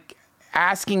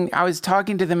was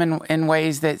talking to them in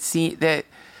ways that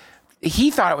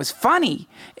he thought it was funny,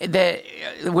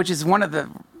 which is one of the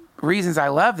reasons I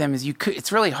love them is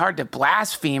it's really hard to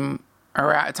blaspheme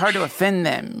around. It's hard to offend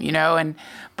them,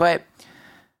 but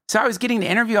so I was getting to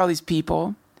interview all these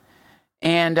people,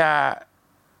 and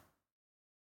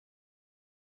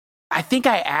I think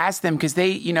I asked them because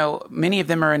they, many of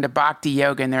them are into Bhakti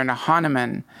yoga and they're into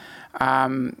Hanuman.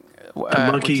 The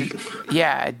monkey.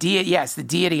 The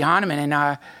deity Hanuman. And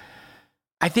I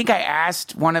think I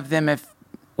asked one of them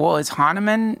is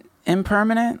Hanuman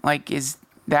impermanent? Like, is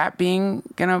that going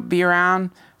to be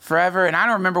around forever? And I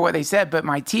don't remember what they said, but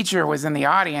my teacher was in the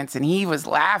audience and he was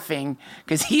laughing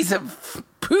because he's a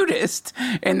Buddhist.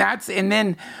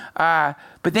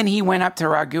 But then he went up to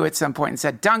Raghu at some point and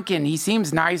said, Duncan, he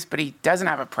seems nice, but he doesn't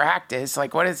have a practice.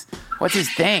 Like, what's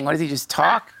his thing? What does he just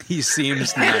talk? He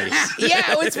seems nice.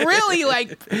 Yeah, it's really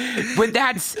like, but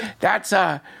that's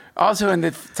also in the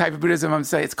type of Buddhism I'm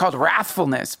saying, it's called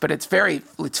wrathfulness, but it's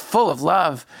full of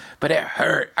love, but it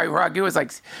hurt. Raghu was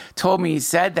like, told me he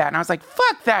said that, and I was like,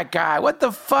 fuck that guy, what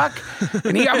the fuck?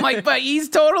 And I'm like, but he's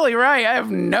totally right. I have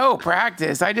no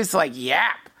practice. I just like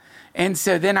yap. And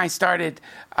so then I started,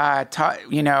 I told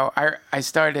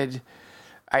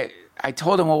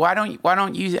him, well, why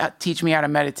don't you teach me how to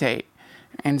meditate?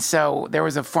 And so there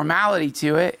was a formality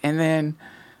to it, and then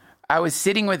I was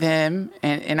sitting with him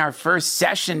in our first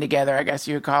session together, I guess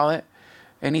you would call it.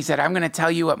 And he said, I'm going to tell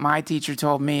you what my teacher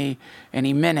told me. And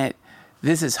he meant it.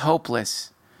 This is hopeless.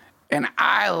 And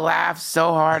I laughed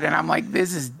so hard. And I'm like,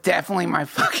 this is definitely my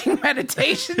fucking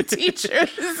meditation teacher.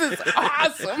 This is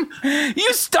awesome.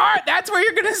 That's where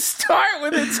you're going to start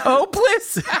with it's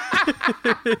hopeless.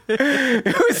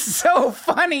 It was so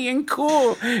funny and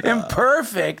cool and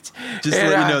perfect. Just to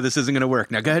let you know, this isn't going to work.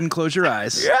 Now go ahead and close your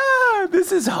eyes. Yeah,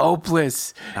 this is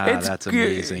hopeless. That's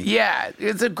amazing. Yeah,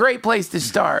 it's a great place to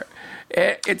start.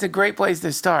 It's a great place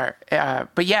to start.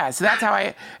 But yeah, so that's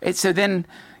how so then,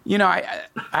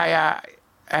 I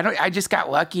just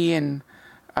got lucky, and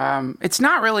it's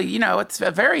not really, it's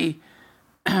a very,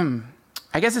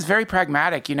 I guess it's very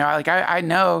pragmatic, like I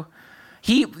know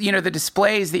the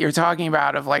displays that you're talking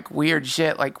about of like weird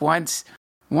shit. Like once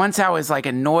I was like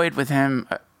annoyed with him.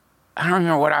 I don't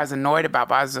remember what I was annoyed about,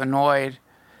 but I was annoyed.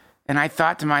 And I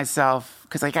thought to myself,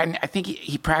 because like I think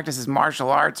he practices martial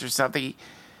arts or something,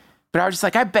 but I was just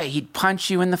like, I bet he'd punch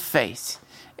you in the face.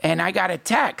 And I got a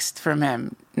text from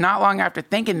him not long after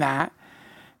thinking that.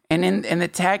 And in the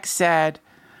text said,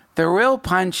 the real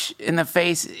punch in the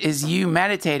face is you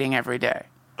meditating every day.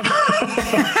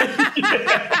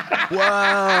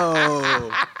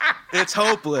 Whoa. It's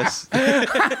hopeless. Yeah.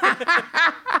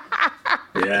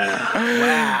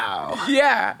 Wow.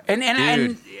 Yeah.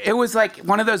 And it was like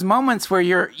one of those moments where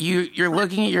you're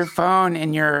looking at your phone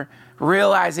and you're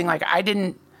realizing like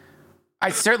I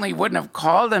certainly wouldn't have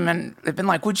called him and been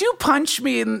like, would you punch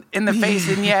me in the face?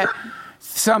 And yet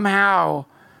somehow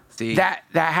that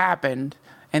happened.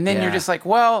 And then you're just like,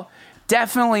 well,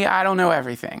 definitely I don't know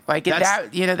everything. Like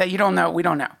that you don't know, we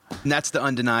don't know. And that's the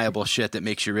undeniable shit that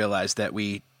makes you realize that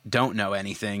we don't know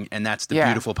anything. And that's the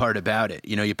beautiful part about it.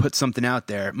 You put something out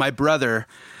there. My brother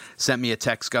sent me a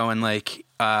text going like,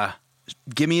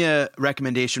 give me a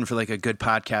recommendation for like a good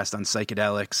podcast on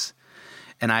psychedelics.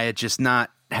 And I had just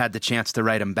not had the chance to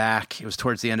write him back. It was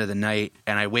towards the end of the night,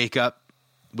 and I wake up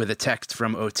with a text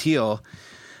from Oteil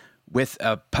with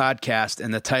a podcast,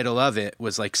 and the title of it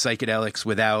was like psychedelics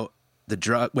without the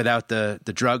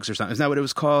drugs or something. Isn't that what it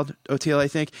was called, Oteil, I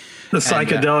think? The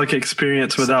psychedelic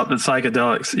experience without the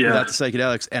psyydelics. Yeah. Without the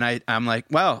psychedelics. And I'm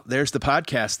like, wow, there's the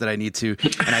podcast that I need to.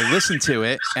 And I listened to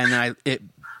it, and it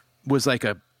was like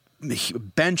a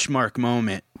benchmark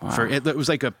moment. Wow. It was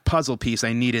like a puzzle piece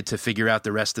I needed to figure out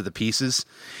the rest of the pieces.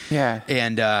 Yeah.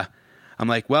 And I'm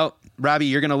like, well, Robbie,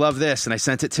 you're going to love this. And I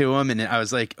sent it to him, and I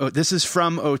was like, oh, this is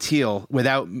from Oteil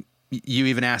without you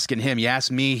even asking him. You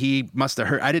asked me, he must have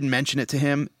heard. I didn't mention it to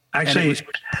him. Actually, it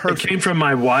came from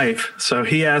my wife. So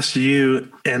he asked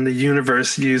you, and the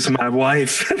universe used my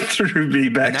wife through me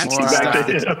back to him.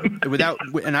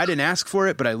 And I didn't ask for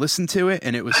it, but I listened to it,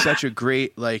 and it was such a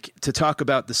great, like, to talk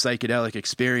about the psychedelic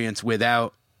experience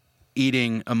without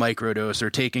eating a microdose or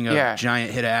taking a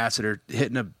giant hit of acid or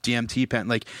hitting a DMT pen.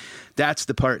 Like, that's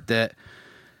the part that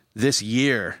this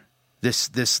year, this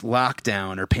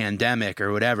lockdown or pandemic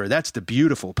or whatever, that's the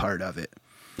beautiful part of it.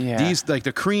 Yeah. These, like,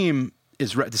 the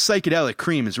psychedelic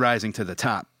cream is rising to the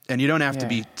top, and you don't have to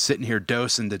be sitting here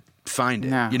dosing to find it.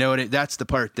 No. You know, that's the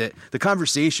part that the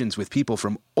conversations with people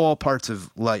from all parts of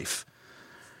life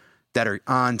that are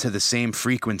on to the same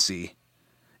frequency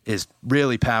is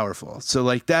really powerful. So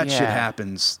like that shit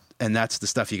happens, and that's the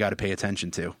stuff you got to pay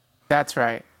attention to. That's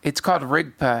right. It's called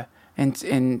Rigpa, and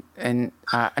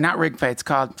not Rigpa. It's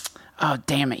called, oh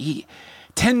damn it,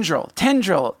 Tendril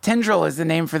is the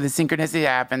name for the synchronicity that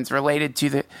happens related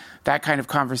to that kind of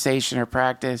conversation or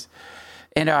practice.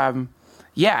 And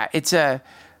it's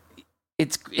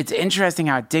interesting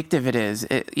how addictive it is.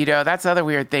 That's the other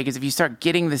weird thing is if you start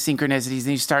getting the synchronicities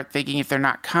and you start thinking if they're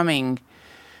not coming,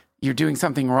 you're doing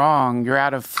something wrong. You're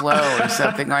out of flow or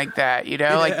something like that.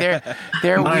 Like they're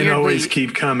Mine weirdly, always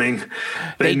keep coming.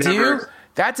 They never, do.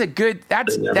 That's a good.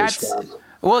 That's stop.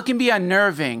 well, it can be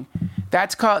unnerving.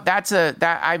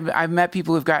 I've met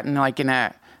people who've gotten like in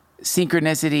a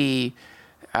synchronicity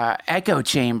echo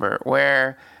chamber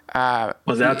where. That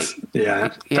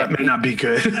may not be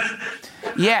good.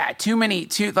 Yeah,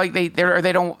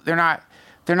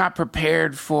 they're not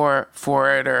prepared for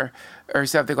it or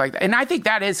something like that. And I think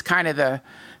that is kind of the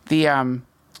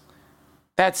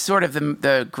that's sort of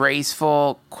the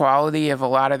graceful quality of a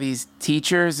lot of these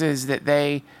teachers is that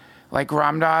they, like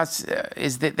Ram Dass,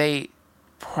 is that they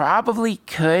probably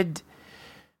could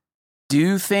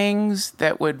do things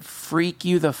that would freak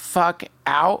you the fuck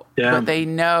out, but they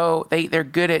know they're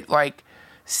good at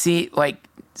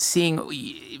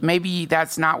seeing maybe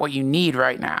that's not what you need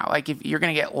right now. Like if you're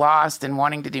going to get lost in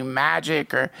wanting to do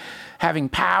magic or having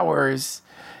powers,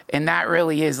 and that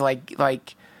really is like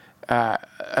a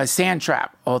sand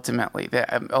trap ultimately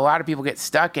that a lot of people get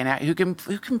stuck in. Who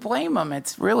can blame them?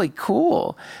 It's really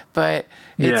cool, but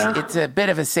it's a bit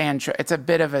of a sand trap. It's a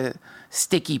bit of a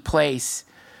sticky place.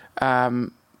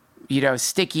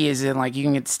 Sticky is in like you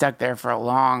can get stuck there for a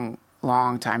long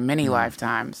time, many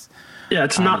lifetimes. Yeah,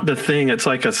 it's not the thing. It's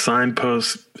like a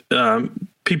signpost.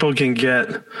 People can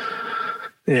get.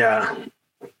 Yeah,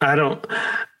 I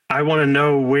want to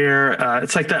know where.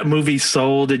 It's like that movie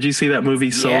Soul. Did you see that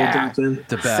movie Soul? Yeah,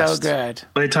 the best. So good.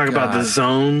 They talk about the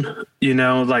zone.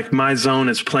 Like my zone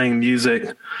is playing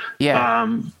music. Yeah.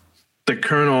 The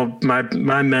Colonel, my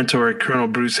mentor, Colonel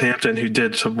Bruce Hampton, who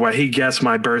did he guessed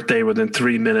my birthday within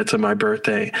 3 minutes of my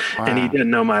birthday, and he didn't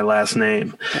know my last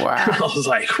name. Wow! I was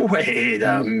like, wait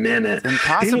a minute.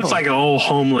 Impossible. He looks like an old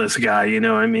homeless guy, you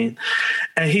know what I mean?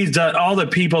 And he's done all the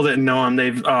people that know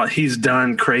him. He's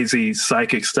done crazy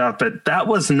psychic stuff, but that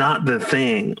was not the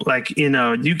thing. Like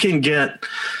you can get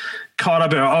caught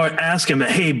up in ask him,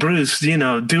 hey Bruce,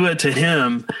 do it to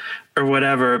him. Or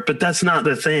whatever, but that's not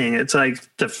the thing. It's like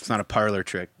it's not a parlor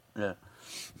trick. Yeah.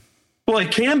 Well,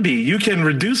 it can be. You can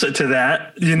reduce it to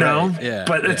that, Right. Yeah.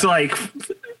 But it's like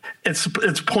it's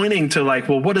pointing to like,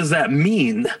 well, what does that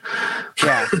mean?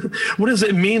 Yeah. What does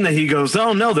it mean that he goes,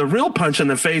 oh no, the real punch in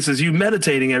the face is you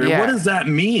meditating every. Yeah. What does that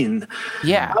mean?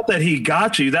 Yeah. Not that he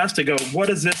got you. That's to go. What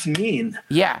does this mean?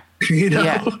 Yeah.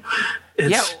 Yeah.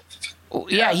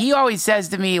 Yeah, he always says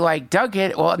to me, like,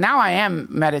 Duncan, well, now I am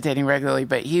meditating regularly,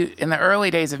 but in the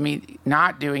early days of me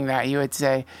not doing that, he would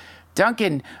say,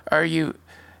 Duncan,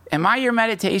 am I your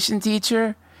meditation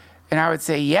teacher? And I would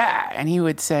say, yeah. And he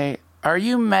would say, are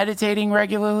you meditating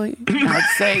regularly? And I'd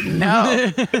say,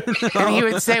 no. And he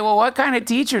would say, well, what kind of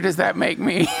teacher does that make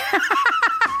me?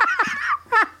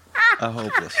 A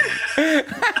hopeless one.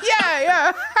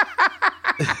 Yeah.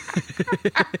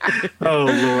 Oh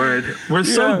Lord, we're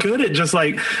so good at just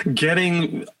like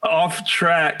getting off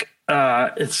track.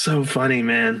 It's so funny,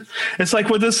 man. It's like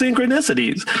with the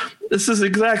synchronicities. This is the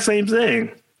exact same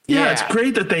thing. Yeah, it's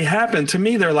great that they happen. To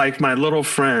me, they're like my little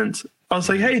friends. I was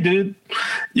like, hey, dude,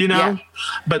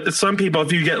 But some people,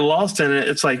 if you get lost in it,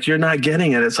 it's like you're not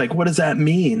getting it. It's like, what does that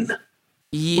mean?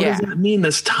 Yeah. What does that mean?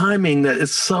 This timing that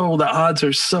is the odds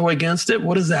are so against it.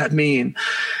 What does that mean?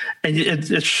 And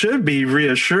it should be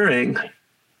reassuring.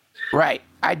 Right.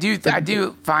 I do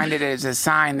find it as a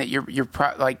sign that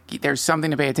there's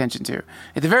something to pay attention to.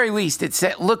 At the very least, it's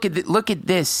look at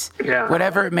this,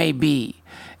 whatever it may be.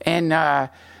 And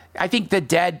I think the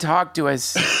dead talk to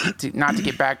us, not to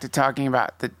get back to talking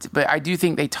about but I do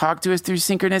think they talk to us through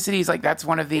synchronicities. Like that's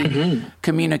one of the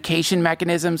communication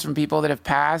mechanisms from people that have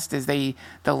passed is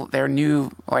their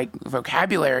new like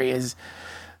vocabulary is,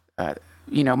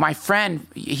 my friend,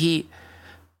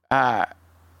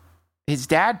 his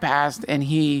dad passed and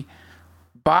he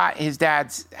bought his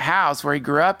dad's house where he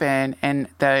grew up in, and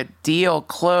the deal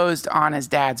closed on his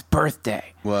dad's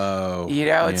birthday. Whoa.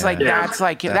 It's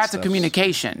that's a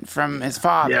communication from his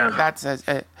father. Yeah. That's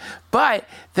but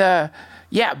that,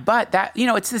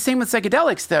 it's the same with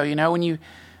psychedelics though,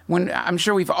 when I'm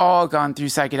sure we've all gone through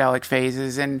psychedelic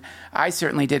phases, and I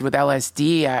certainly did with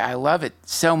LSD. I love it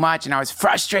so much, and I was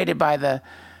frustrated by the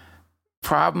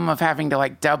problem of having to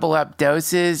like double up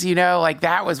doses, like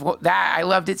that was that I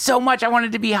loved it so much. I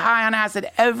wanted to be high on acid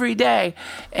every day.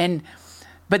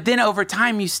 But then over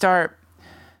time you start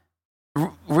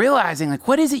realizing like,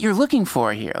 what is it you're looking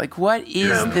for here? Like, what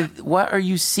are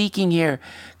you seeking here?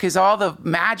 Because all the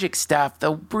magic stuff,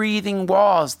 the breathing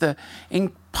walls, the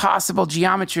impossible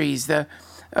geometries, the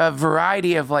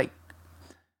variety of like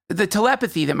the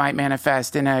telepathy that might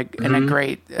manifest in a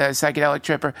great psychedelic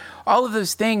trip, or all of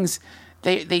those things,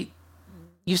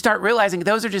 you start realizing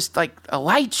those are just like a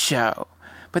light show.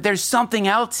 But there's something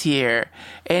else here,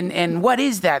 and what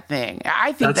is that thing?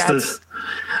 I think that's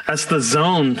the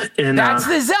zone. That's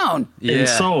the zone in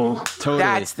soul. Totally.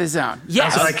 That's the zone.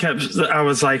 Yes. I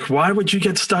was like, why would you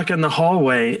get stuck in the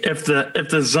hallway if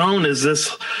the zone is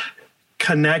this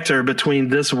connector between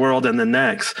this world and the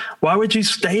next? Why would you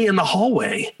stay in the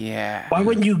hallway? Yeah. Why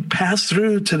wouldn't you pass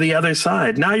through to the other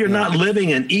side? Now you're not living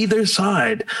in either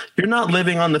side. You're not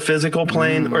living on the physical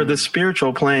plane or the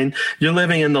spiritual plane. You're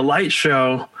living in the light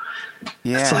show.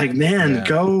 Yeah. It's like, man,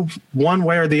 go one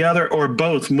way or the other, or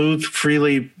both. Move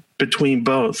freely between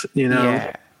both, you know?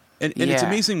 Yeah. And it's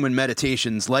amazing when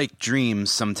meditations like dreams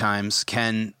sometimes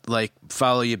can like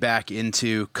follow you back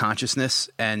into consciousness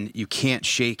and you can't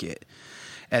shake it.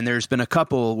 And there's been a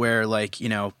couple where, like, you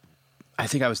know, I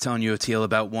think I was telling you, Oteil,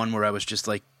 about one where I was just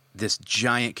like this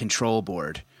giant control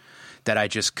board that I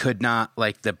just could not,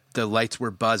 like, the lights were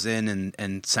buzzing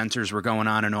and sensors were going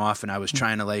on and off, and I was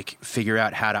trying to like figure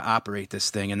out how to operate this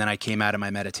thing. And then I came out of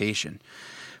my meditation.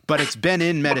 But it's been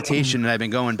in meditation, and I've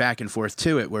been going back and forth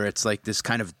to it, where it's like this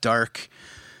kind of dark,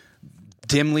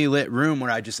 dimly lit room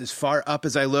where I just, as far up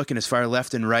as I look and as far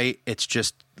left and right, it's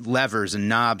just levers and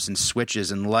knobs and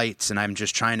switches and lights. And I'm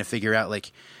just trying to figure out,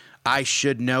 like, I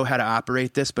should know how to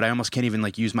operate this, but I almost can't even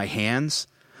like use my hands.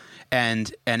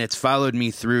 And it's followed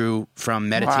me through from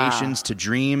meditations to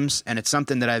dreams. And it's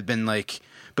something that I've been like,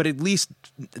 but at least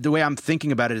the way I'm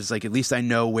thinking about it is like, at least I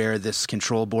know where this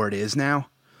control board is now.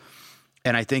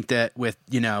 And I think that with,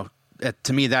 you know,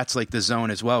 to me, that's like the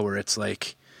zone as well, where it's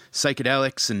like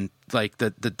psychedelics and like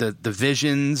the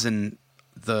visions and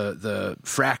the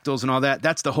fractals and all that.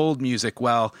 That's the hold music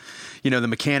while, you know, the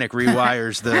mechanic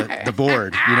rewires the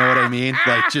board. You know what I mean?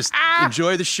 Like, just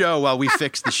enjoy the show while we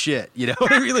fix the shit. You know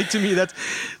what I mean? Like, to me, that's,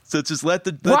 so just let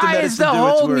the Why medicine is the do its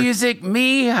hold work. music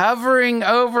me hovering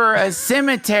over a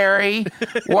cemetery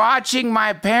watching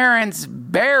my parents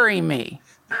bury me?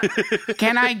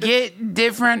 Can I get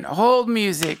different hold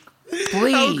music,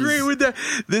 please? I agree with that.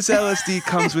 This LSD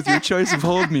comes with your choice of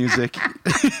hold music.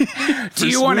 Do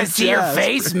you want to see your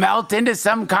face melt into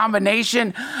some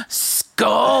combination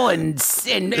skull and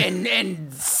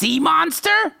sea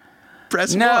monster?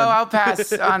 Press No, one. I'll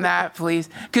pass on that, please.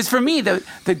 Because for me,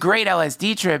 the great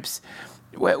LSD trips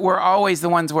were always the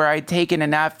ones where I'd taken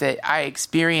enough that I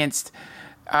experienced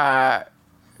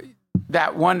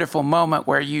that wonderful moment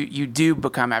where you do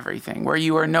become everything, where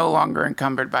you are no longer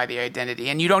encumbered by the identity.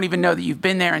 And you don't even know that you've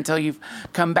been there until you've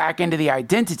come back into the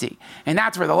identity. And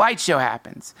that's where the light show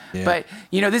happens. Yeah. But,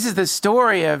 you know, this is the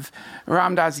story of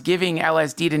Ram Dass giving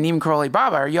LSD to Neem Karoli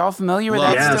Baba. Are you all familiar with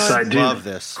that story? Yes, I do. Love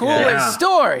this. Coolest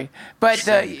story. But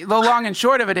the long and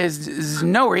short of it is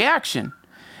no reaction.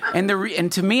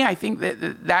 And to me, I think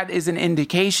that is an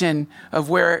indication of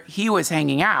where he was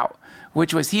hanging out,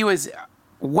 which was he was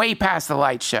way past the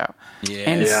light show. Yeah.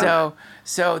 And so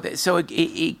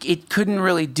it couldn't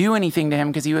really do anything to him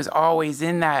because he was always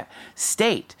in that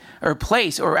state or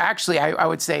place, or actually I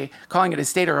would say calling it a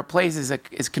state or a place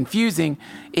is confusing.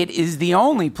 It is the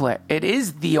only place. It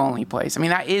is the only place. I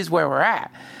mean, that is where we're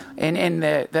at. And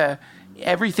the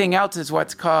everything else is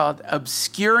what's called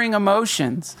obscuring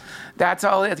emotions. That's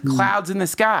all it, clouds in the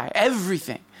sky.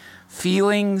 Everything.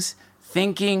 Feelings,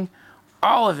 thinking,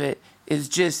 all of it is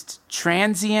just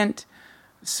transient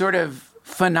sort of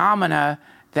phenomena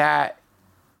that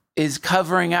is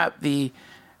covering up the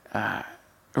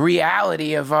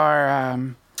reality of our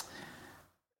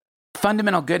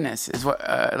fundamental goodness. Is what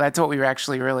that's what we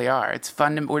actually really are.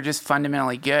 We're just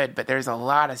fundamentally good, but there's a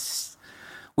lot of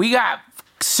we got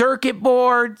circuit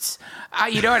boards.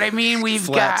 You know what I mean? We've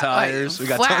got tires.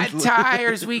 Like, flat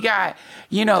tires. We got,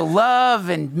 you know, love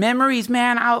and memories,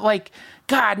 man.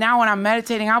 God, now when I'm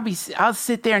meditating, I'll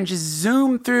sit there and just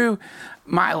zoom through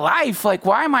my life. Like,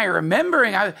 why am I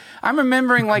remembering? I'm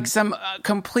remembering like some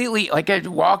completely like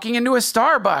walking into a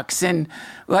Starbucks and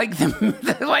like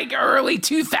the like early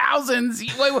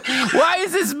 2000s. Why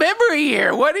is this memory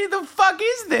here? What the fuck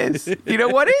is this? You know,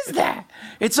 what is that?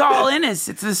 It's all in us.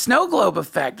 It's the snow globe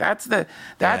effect. That's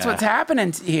what's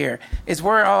happening here. Is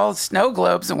we're all snow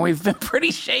globes and we've been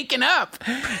pretty shaken up.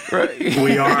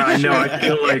 We are. I know. I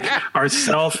feel like our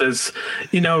self is,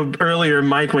 you know, earlier,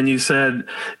 Mike, when you said,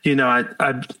 you know,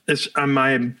 I'm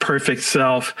my perfect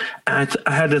self. I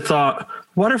had the thought,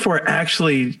 what if we're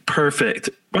actually perfect?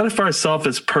 What if our self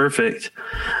is perfect,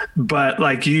 but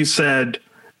like you said,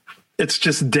 it's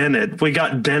just dented. We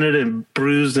got dented and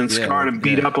bruised and scarred and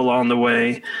beat up along the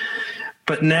way.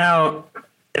 But now,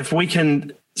 if we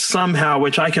can somehow,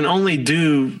 which I can only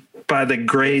do by the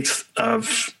grace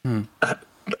of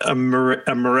a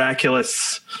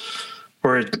miraculous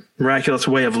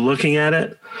way of looking at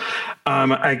it,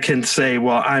 I can say,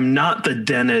 well, I'm not the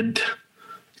dented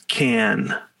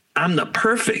can. I'm the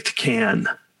perfect can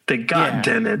that got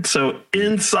dented. So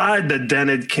inside the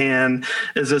dented can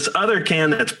is this other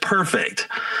can that's perfect.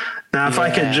 Now, if I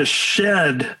could just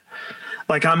shed,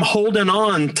 like I'm holding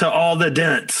on to all the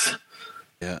dents.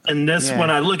 Yeah. And when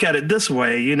I look at it this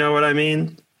way, you know what I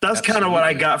mean? That's kind of what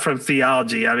I got from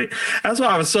theology. I mean, that's why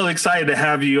I was so excited to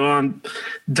have you on,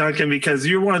 Duncan, because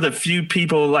you're one of the few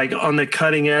people like on the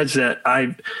cutting edge that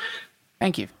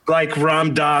Thank you. Like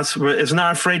Ram Dass is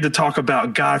not afraid to talk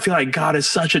about God. I feel like God is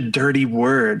such a dirty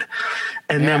word.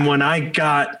 And then when I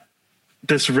got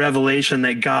this revelation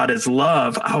that God is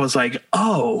love, I was like,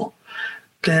 oh,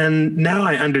 then now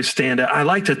I understand it. I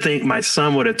like to think my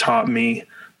son would have taught me,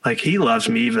 like, he loves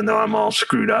me even though I'm all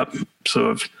screwed up.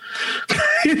 So if,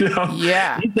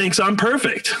 he thinks I'm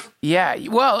perfect. Yeah.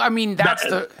 Well, I mean, that's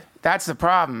the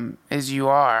problem is you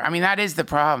are. I mean, that is the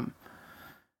problem.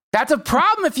 That's a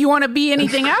problem if you want to be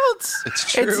anything else. It's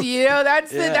true.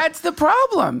 That's the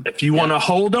problem. If you want to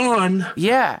hold on.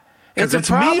 Yeah. It's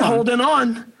me holding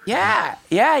on. Yeah.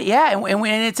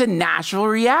 And it's a natural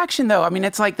reaction, though. I mean,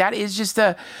 it's like that is just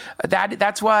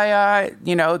that's why,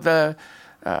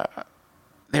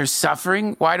 there's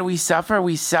suffering. Why do we suffer?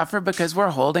 We suffer because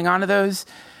we're holding on to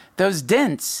those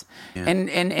dents. Yeah.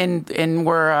 And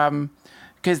we're,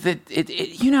 because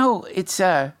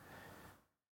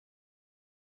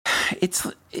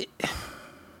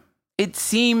it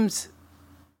seems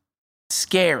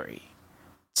scary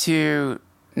to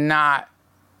not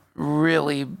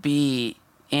really be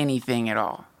anything at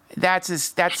all. That's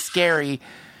scary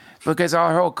because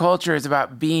our whole culture is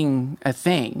about being a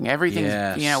thing. Everything,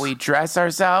 we dress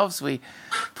ourselves, we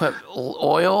put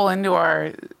oil into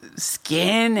our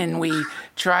skin, and we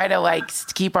try to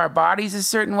keep our bodies a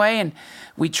certain way, and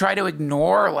we try to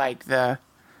ignore the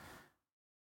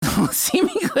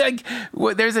seemingly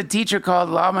there's a teacher called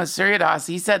Lama Suryadas.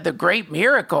 He said the great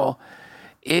miracle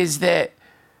is that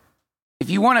if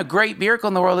you want a great miracle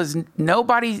in the world is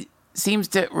nobody seems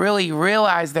to really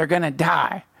realize they're going to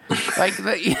die. You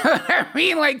know what I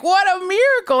mean? What a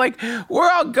miracle.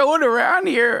 We're all going around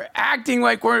here acting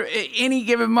like we're at any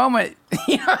given moment,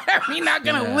 you know what I mean? Not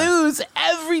going to lose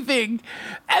everything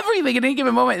at any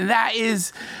given moment. And that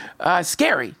is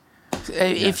scary.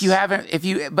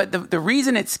 But the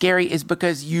reason it's scary is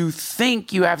because you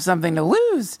think you have something to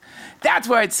lose. That's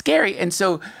why it's scary. And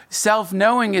so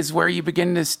self-knowing is where you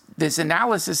begin this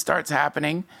analysis starts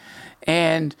happening.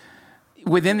 And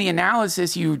within the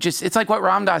analysis, it's like what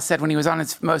Ram Dass said when he was on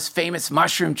his most famous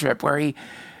mushroom trip, where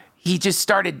he just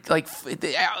started like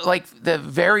the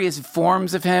various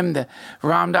forms of him. The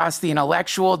Ram Dass, the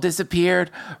intellectual, disappeared.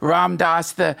 Ram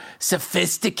Dass, the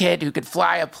sophisticate who could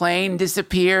fly a plane,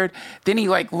 disappeared. Then he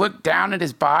looked down at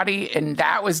his body, and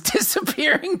that was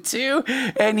disappearing too.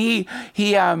 And he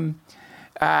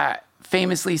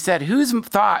famously said,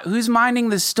 "Who's minding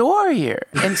the store here?"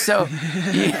 And so,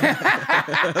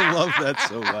 I love that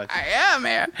so much. Yeah,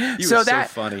 man. He was so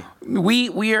funny.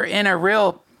 We are in a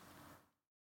real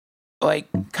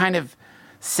kind of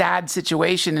sad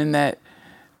situation in that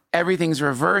everything's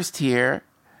reversed here.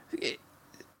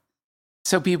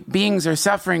 So beings are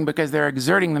suffering because they're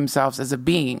exerting themselves as a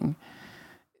being.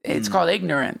 It's called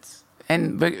ignorance.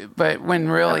 But when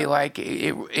really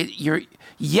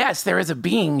yes, there is a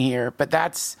being here, but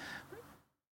that's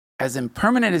as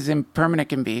impermanent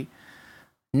can be,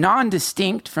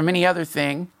 non-distinct from any other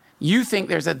thing. You think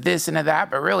there's a this and a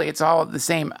that, but really it's all the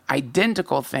same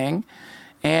identical thing.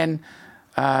 And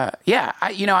I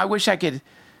wish I could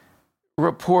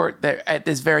report that at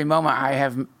this very moment I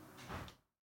have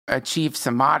achieved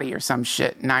samadhi or some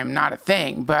shit and I'm not a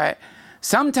thing, but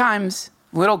sometimes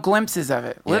little glimpses of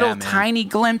it, tiny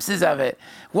glimpses of it.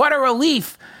 What a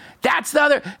relief. That's the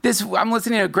other, I'm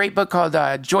listening to a great book called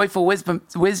Joyful Wisdom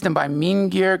by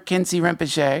Mingyur Khyentse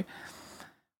Rinpoche.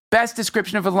 Best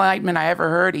description of enlightenment I ever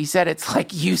heard. He said it's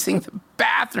like using the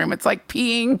bathroom. It's like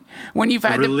peeing when you've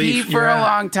had to pee for a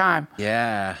long time.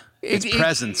 Yeah. It's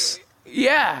presence.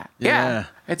 Yeah.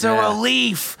 It's a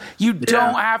relief. You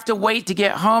don't have to wait to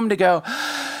get home to go.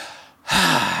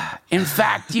 In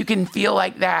fact, you can feel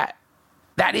like that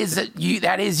that is you.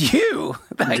 That is you.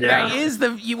 Like that is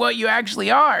what you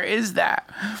actually are. Is that,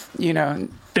 you know?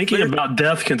 Thinking about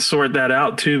death can sort that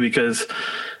out too, because,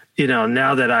 you know,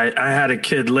 now that I had a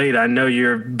kid late, I know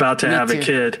you're about to have a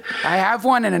kid. I have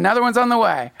one, and another one's on the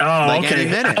way. Oh, like okay. Any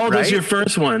minute, How old is your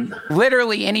first one?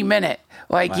 Literally any minute.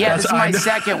 Like, wow. This is my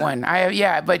second one.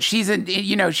 But she's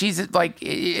like,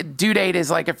 due date is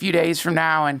like a few days from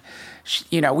now, and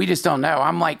we just don't know.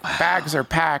 I'm like, bags are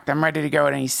packed. I'm ready to go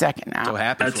at any second now. So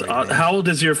happy for you, how old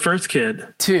is your first kid?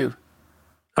 2.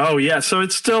 Oh yeah, so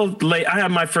it's still late. I had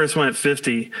my first one at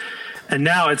 50, and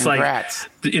now it's Congrats.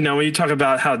 Like, when you talk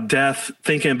about how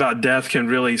thinking about death can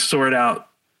really sort out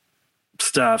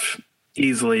stuff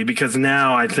easily, because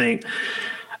now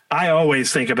I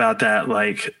always think about that.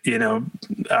 Like,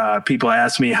 people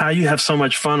ask me how you have so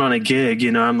much fun on a gig.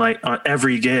 I'm like, on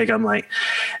every gig, I'm like,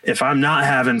 if I'm not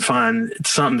having fun,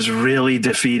 something's really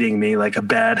defeating me, like a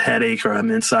bad headache, or I'm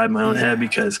inside my own head,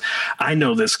 because I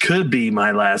know this could be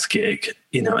my last gig.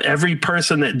 Every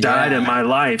person that died in my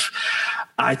life,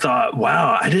 I thought,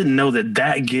 wow, I didn't know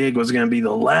that gig was going to be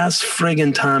the last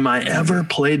friggin' time I ever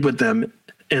played with them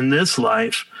in this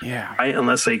life, right?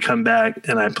 Unless they come back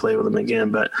and I play with them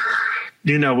again. But,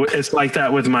 it's like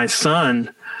that with my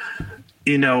son.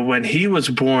 When he was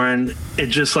born, it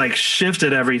just like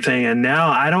shifted everything. And now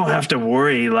I don't have to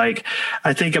worry. Like,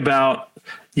 I think about,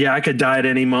 I could die at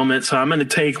any moment. So I'm going to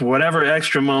take whatever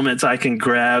extra moments I can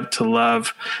grab to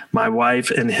love my wife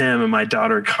and him and my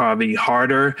daughter, Kavi,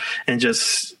 harder, and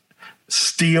just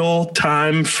steal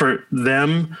time for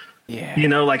them.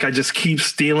 Yeah. Like I just keep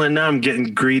stealing. Now I'm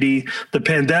getting greedy. The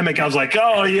pandemic, I was like,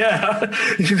 oh yeah,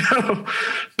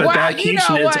 but that keeps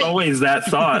me. It's always that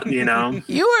thought,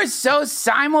 You are so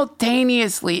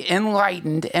simultaneously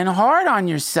enlightened and hard on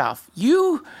yourself.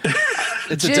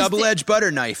 It's a double-edged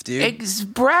butter knife, dude.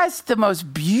 Express the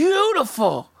most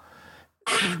beautiful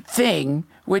thing,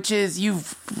 which is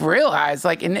you've realized,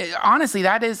 like, and honestly,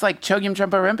 that is like Chogyam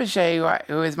Trungpa Rinpoche,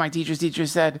 who is my teacher's teacher,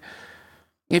 said,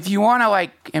 if you want to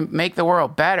like make the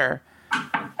world better,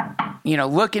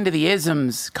 look into the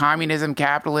isms, communism,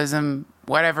 capitalism,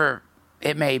 whatever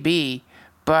it may be.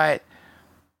 But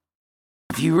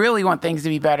if you really want things to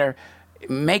be better,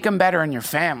 make them better in your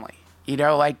family.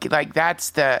 Like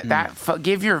that's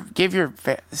give your.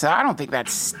 So I don't think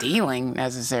that's stealing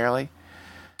necessarily.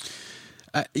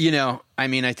 I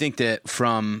think that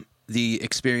from the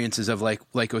experiences of like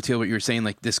Oteil, what you were saying,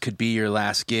 like this could be your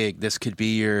last gig. This could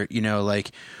be your,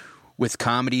 like with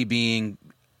comedy being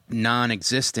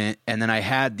non-existent. And then I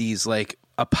had these like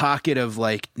a pocket of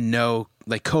like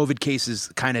COVID cases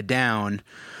kind of down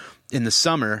in the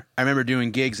summer. I remember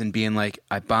doing gigs and being like,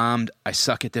 I bombed. I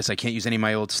suck at this. I can't use any of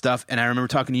my old stuff. And I remember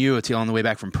talking to you, Oteil, on the way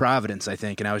back from Providence, I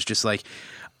think. And I was just like,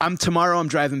 tomorrow I'm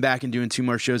driving back and doing 2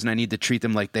 more shows, and I need to treat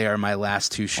them like they are my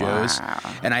last 2 shows. Wow.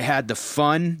 And I had the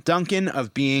fun, Duncan,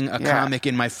 of being a comic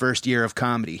in my first year of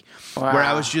comedy, where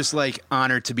I was just like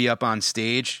honored to be up on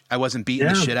stage. I wasn't beating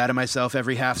the shit out of myself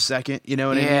every half second. You know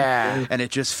what I mean? And it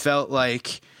just felt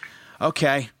like,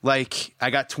 okay, like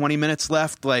I got 20 minutes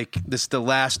left. Like this is the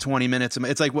last 20 minutes.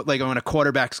 It's like when a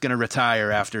quarterback's going to retire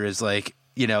after his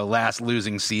last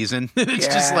losing season. It's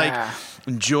just like,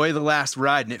 enjoy the last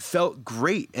ride. And it felt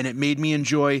great. And it made me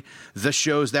enjoy the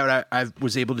shows that I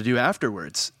was able to do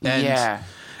afterwards. And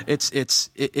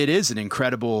it is an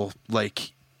incredible,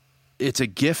 like, it's a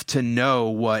gift to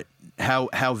know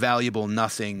how valuable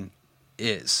nothing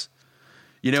is.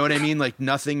 You know what I mean? Like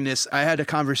nothingness. I had a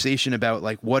conversation about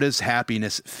like, what does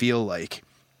happiness feel like?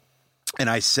 And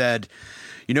I said,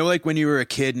 like when you were a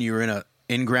kid and you were in a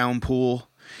in-ground pool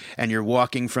and you're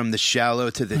walking from the shallow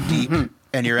to the deep,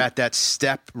 and you're at that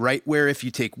step right where if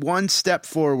you take one step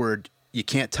forward, you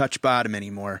can't touch bottom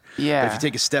anymore. Yeah. But if you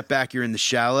take a step back, you're in the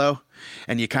shallow,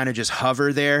 and you kind of just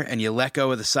hover there, and you let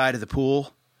go of the side of the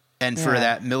pool. And for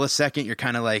that millisecond, you're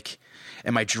kind of like,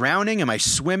 am I drowning? Am I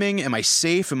swimming? Am I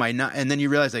safe? Am I not? And then you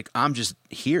realize, like, I'm just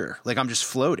here. Like, I'm just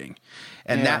floating.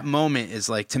 And that moment is,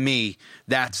 like, to me,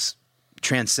 that's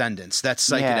transcendence. That's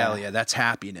psychedelia. That's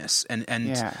happiness. And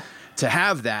to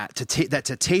have that,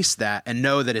 to taste that and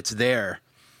know that it's there,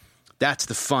 that's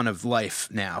the fun of life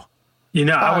now.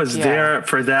 I was there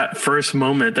for that first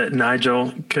moment that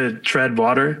Nigel could tread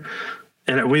water.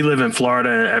 And we live in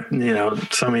Florida.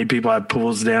 So many people have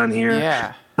pools down here.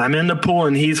 Yeah. I'm in the pool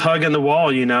and he's hugging the wall,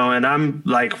 and I'm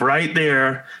like right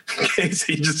there in case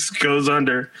he just goes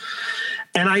under.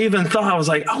 And I even thought, I was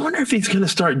like, I wonder if he's going to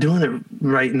start doing it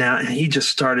right now. And he just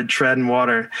started treading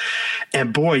water.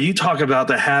 And boy, you talk about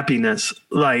the happiness,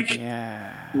 like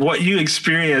what you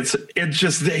experience.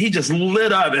 He just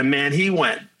lit up, and man, he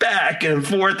went back and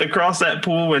forth across that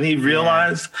pool when he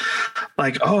realized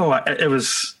like, oh, it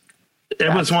was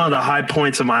one of the high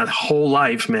points of my whole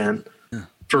life, man.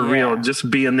 For real. Just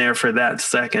being there for that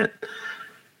second.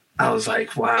 I was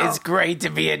like, wow. It's great to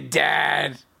be a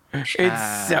dad.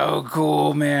 It's so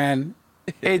cool, man.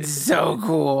 It's so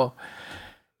cool.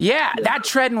 Yeah, that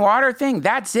tread and water thing,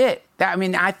 that's it.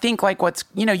 I think like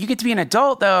you get to be an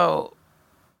adult, though.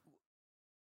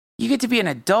 You get to be an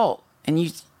adult, and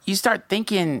you start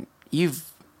thinking you've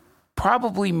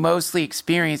probably mostly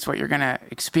experienced what you're going to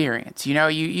experience.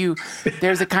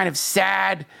 There's a kind of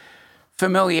sad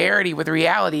familiarity with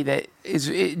reality that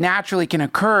it naturally can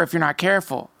occur if you're not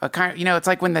careful. A kind of, it's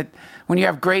like when you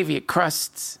have gravy, it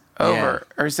crusts over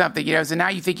or something, so now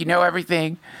you think you know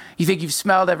everything, you think you've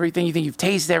smelled everything, you think you've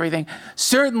tasted everything.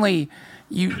 Certainly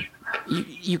you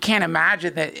can't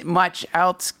imagine that much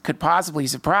else could possibly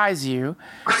surprise you.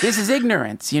 This is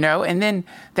ignorance, and then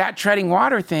that treading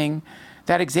water thing,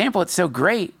 that example, it's so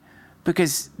great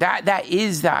because that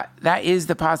is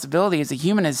the possibility as a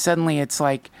human. Is suddenly it's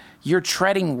like you're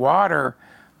treading water,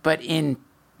 but in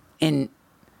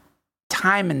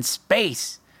time and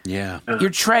space. Yeah.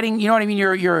 You're treading, you know what I mean?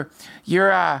 You're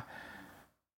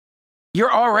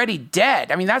already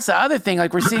dead. I mean, that's the other thing.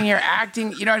 Like we're sitting here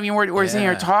acting, you know what I mean? We're sitting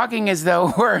here talking as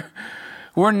though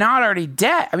we're not already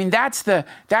dead. I mean, that's the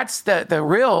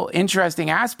real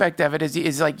interesting aspect of it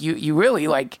is like you really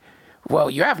like, well,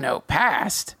 you have no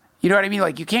past. You know what I mean?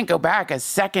 Like you can't go back a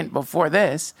second before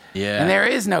this. Yeah. And there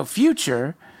is no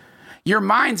future. Your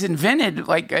mind's invented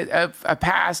like a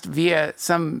past via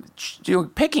some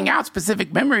picking out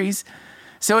specific memories.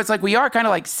 So it's like we are kind of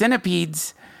like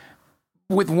centipedes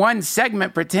with one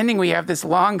segment, pretending we have this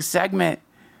long segment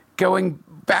going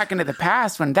back into the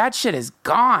past when that shit is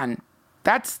gone.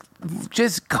 That's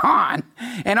just gone.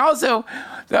 And also,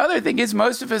 the other thing is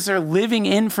most of us are living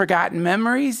in forgotten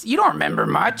memories. You don't remember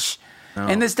much. Oh,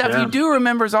 and the stuff you do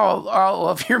remember is all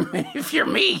of if you're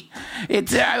me.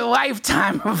 It's a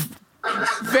lifetime of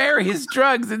various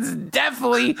drugs. It's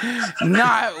definitely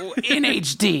not in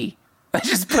HD. Let's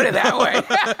just put it that way.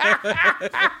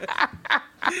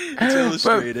 It's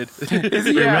illustrated.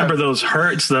 Remember those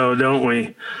hurts, though, don't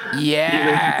we?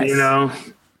 Yes.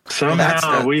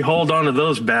 Somehow we hold on to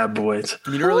those bad boys. I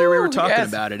mean, earlier we were talking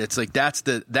about it. It's like that's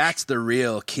the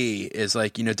real key. Is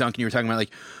like Duncan, you were talking about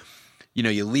like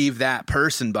you leave that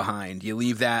person behind, you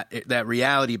leave that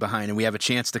reality behind, and we have a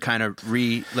chance to kind of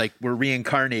we're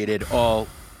reincarnated all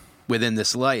within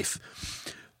this life.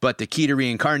 But the key to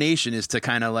reincarnation is to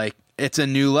kind of like, it's a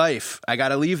new life. I got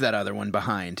to leave that other one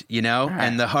behind, Right.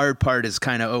 And the hard part is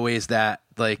kind of always that,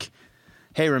 like,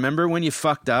 hey, remember when you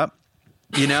fucked up?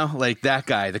 Like that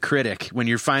guy, the critic, when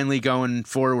you're finally going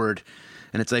forward.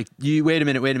 And it's like, wait a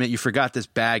minute, you forgot this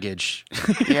baggage.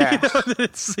 Yeah.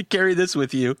 It's like, carry this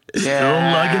with you. Yeah. Still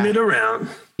lugging it around.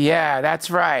 Yeah,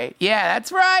 that's right.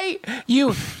 This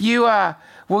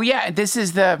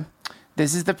is the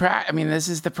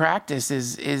practice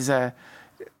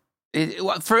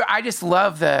I just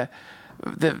love the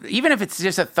even if it's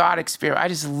just a thought experiment, I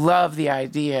just love the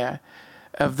idea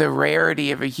of the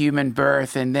rarity of a human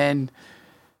birth, and then,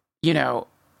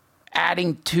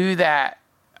 adding to that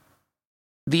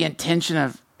the intention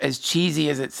of, as cheesy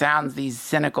as it sounds, these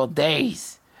cynical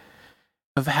days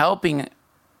of helping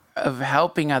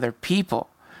other people.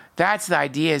 That's the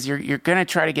idea, is you're going to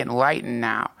try to get enlightened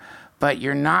now, but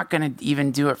you're not going to even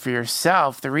do it for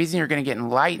yourself. The reason you're going to get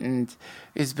enlightened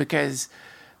is because,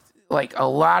 like, a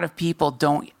lot of people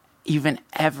don't even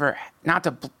ever, not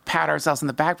to pat ourselves on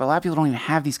the back, but a lot of people don't even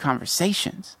have these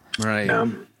conversations. Right.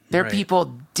 They're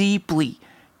people deeply,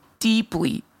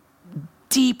 deeply,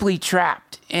 deeply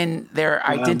trapped in their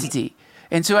identity.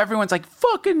 And so everyone's like,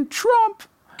 fucking Trump.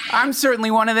 I'm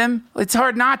certainly one of them. It's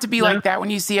hard not to be like that when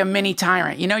you see a mini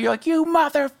tyrant. You're like, you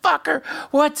motherfucker.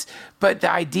 But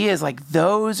the idea is like,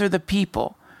 those are the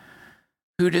people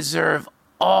who deserve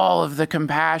all of the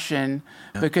compassion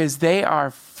because they are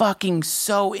fucking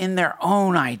so in their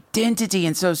own identity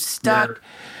and so stuck. Yeah.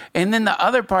 And then the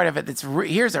other part of it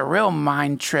here's a real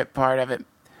mind trip part of it.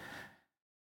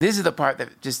 This is the part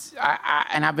that just,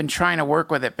 and I've been trying to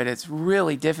work with it, but it's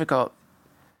really difficult.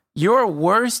 Your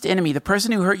worst enemy, the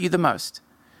person who hurt you the most,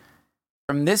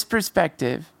 from this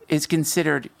perspective, is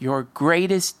considered your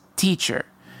greatest teacher.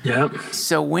 Yep.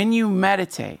 So when you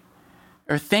meditate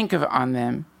or think on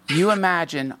them, you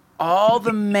imagine all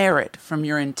the merit from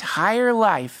your entire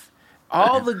life,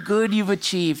 all the good you've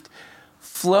achieved,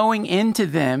 flowing into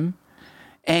them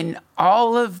and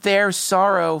all of their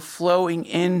sorrow flowing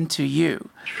into you.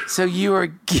 So you are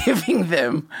giving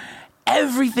them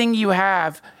everything you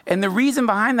have. And the reason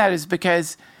behind that is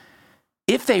because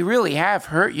if they really have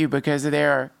hurt you because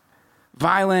they're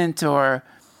violent or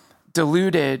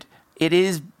deluded, it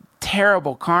is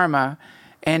terrible karma.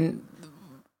 And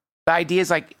the idea is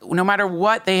like, no matter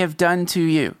what they have done to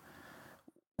you,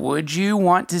 would you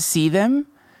want to see them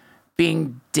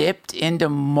being dipped into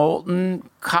molten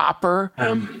copper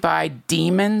by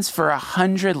demons for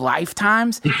 100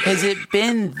 lifetimes? Has it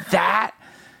been that?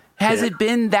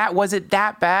 Was it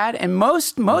that bad? And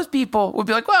most people would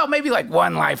be like, well, maybe like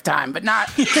one lifetime, but not,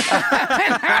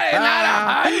 not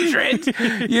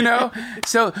 100, you know?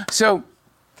 So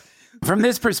from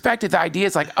this perspective, the idea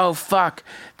is like, oh, fuck,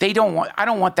 I don't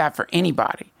want that for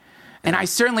anybody. And I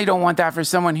certainly don't want that for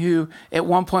someone who at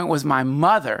one point was my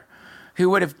mother, who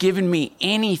would have given me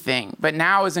anything, but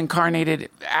now is incarnated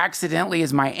accidentally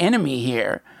as my enemy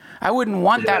here. I wouldn't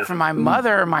want that for my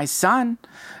mother or my son,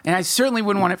 and I certainly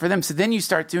wouldn't want it for them. So then you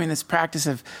start doing this practice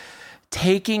of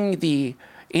taking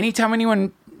anytime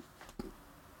anyone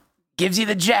gives you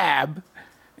the jab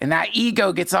and that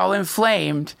ego gets all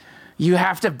inflamed, you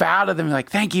have to bow to them like,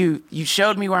 thank you. You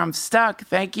showed me where I'm stuck.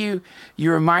 Thank you.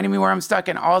 You reminded me where I'm stuck.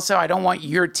 And also, I don't want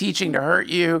your teaching to hurt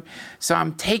you. So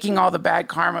I'm taking all the bad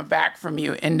karma back from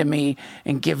you into me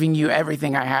and giving you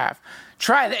everything I have.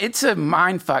 Try that. It's a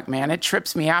mind fuck, man. It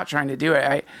trips me out trying to do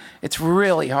it. It's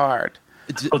really hard.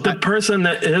 But the person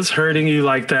that is hurting you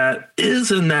like that is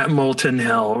in that molten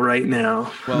hell right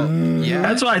now. Well, yeah.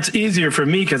 That's why it's easier for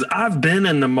me, because I've been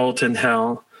in the molten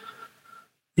hell.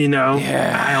 You know,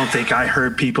 I don't think I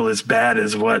hurt people as bad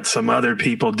as what some other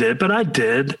people did, but I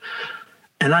did.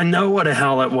 And I know what a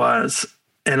hell it was.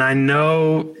 And I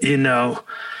know,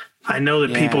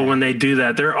 that people, when they do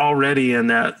that, they're already in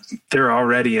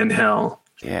hell.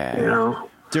 Yeah. You know?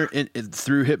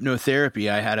 Through hypnotherapy,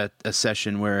 I had a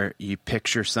session where you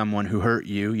picture someone who hurt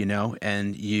you,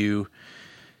 and you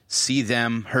see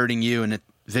them hurting you, and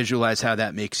visualize how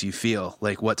that makes you feel.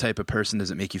 Like, what type of person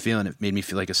does it make you feel? And it made me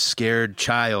feel like a scared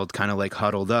child, kind of like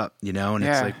huddled up, and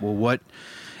it's like, well, what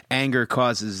anger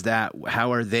causes that?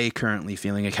 How are they currently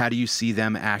feeling? Like, how do you see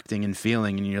them acting and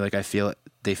feeling? And you're like,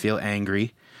 they feel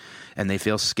angry and they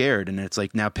feel scared. And it's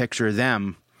like, now picture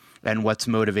them and what's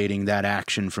motivating that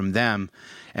action from them.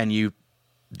 And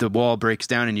the wall breaks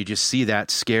down and you just see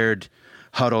that scared,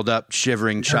 huddled up,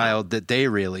 shivering child that they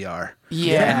really are.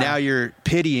 Yeah. And now you're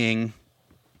pitying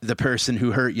the person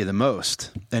who hurt you the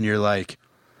most. And you're like,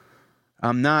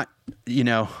 I'm not,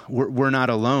 we're not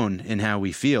alone in how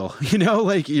we feel,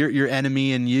 like your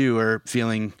enemy and you are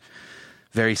feeling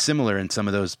very similar in some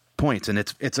of those points. And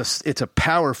it's a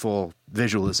powerful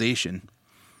visualization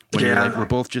when you're like, we're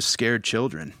both just scared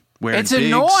children wearing big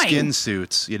annoying. Skin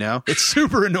suits, it's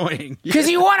super annoying. Because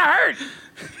you want to hurt.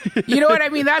 You know what I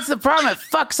mean? That's the problem. It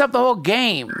fucks up the whole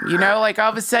game. Like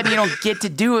all of a sudden you don't get to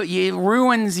do it. It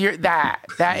ruins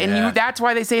that's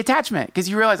why they say attachment. Because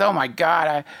you realize, oh my God,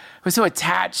 I was so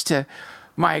attached to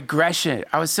my aggression.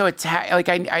 I was so attached. Like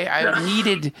I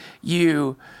needed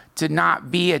you to not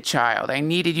be a child. I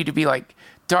needed you to be like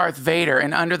Darth Vader,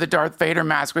 and under the Darth Vader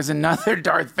mask was another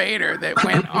Darth Vader that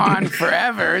went on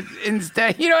forever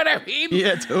instead. You know what I mean?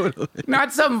 Yeah, totally.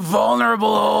 Not some vulnerable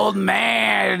old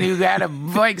man who had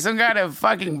some kind of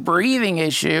fucking breathing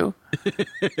issue.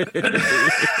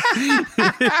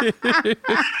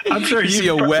 I'm sure you see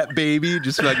a wet baby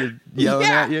just fucking yelling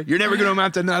at you. You're never going to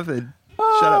amount to nothing.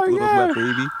 Shut up, little wet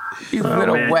baby. You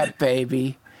little wet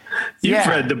baby. You've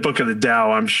read the Book of the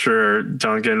Tao, I'm sure,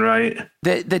 Duncan, right?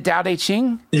 The Tao Te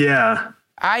Ching? Yeah.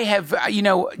 I have,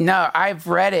 I've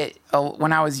read it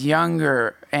when I was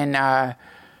younger. And, I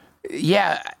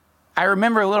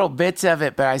remember little bits of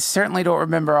it, but I certainly don't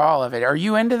remember all of it. Are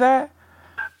you into that?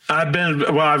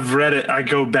 I've read it. I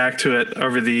go back to it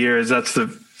over the years. That's the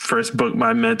first book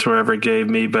my mentor ever gave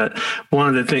me. But one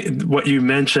of the things, what you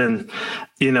mentioned,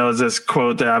 is this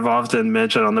quote that I've often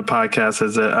mentioned on the podcast,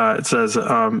 is that it says,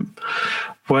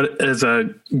 what is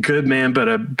a good man but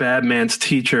a bad man's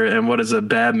teacher, and what is a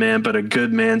bad man but a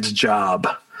good man's job?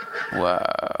 Whoa.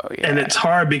 Yeah. And it's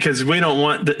hard because we don't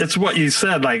want it's what you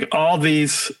said, like all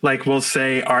these, like we'll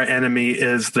say our enemy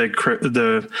is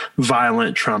the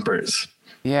violent Trumpers.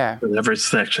 Yeah. Whatever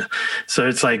section. So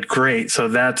it's like, great. So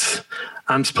they're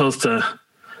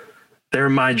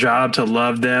my job to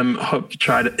love them,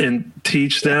 try to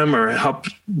teach them or help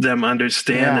them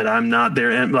understand that I'm not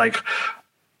their end. Like,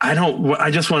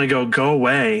 I just want to go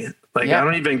away. Like, I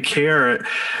don't even care.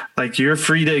 Like, you're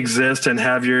free to exist and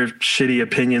have your shitty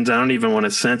opinions. I don't even want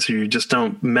to censor you. Just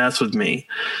don't mess with me.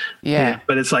 Yeah.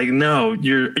 But it's like, no,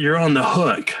 you're on the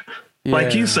hook. Yeah.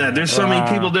 Like you said, there's so many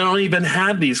people that don't even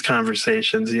have these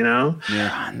conversations, you know?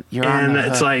 Yeah. And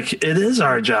it's like, it is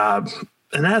our job.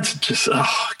 And that's just,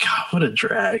 oh God, what a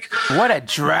drag. What a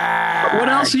drag. What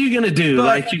else are you going to do?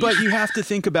 But you have to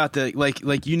think about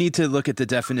like you need to look at the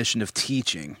definition of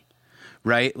teaching,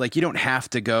 right? Like, you don't have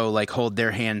to go like hold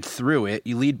their hand through it.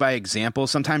 You lead by example.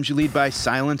 Sometimes you lead by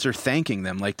silence or thanking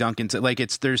them. Like Duncan said, like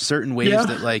there's certain ways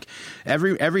that like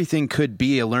everything could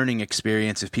be a learning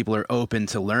experience if people are open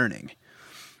to learning.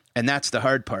 And that's the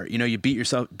hard part. You know, you beat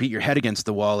your head against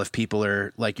the wall if people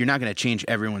are like, you're not going to change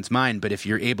everyone's mind. But if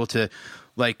you're able to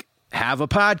like have a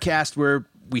podcast where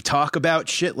we talk about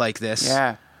shit like this,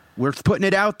 we're putting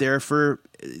it out there for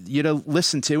you to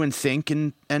listen to and think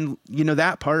and you know,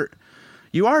 that part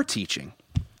you are teaching.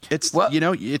 It's, you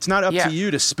know, it's not up to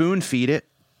you to spoon feed it.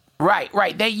 Right.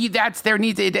 It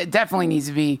definitely needs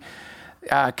to be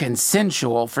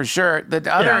consensual for sure.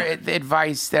 The other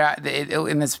advice that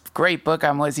in this great book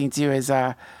I'm listening to is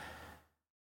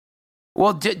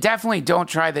definitely don't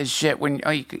try this shit when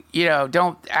you know,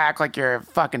 don't act like you're a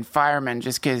fucking fireman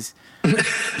just because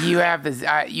you have this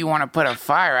you want to put a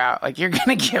fire out. Like, you're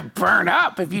gonna get burned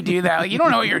up if you do that. Like, you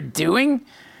don't know what you're doing.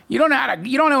 You don't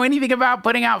know anything about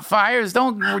putting out fires.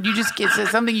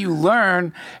 It's something you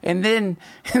learn and then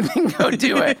go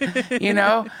do it, you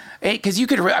know? Because you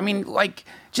could, you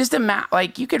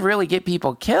could really get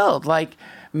people killed. Like,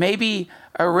 maybe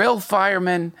a real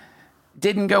fireman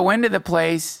didn't go into the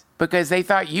place because they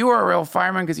thought you were a real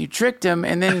fireman because you tricked them,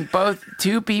 and then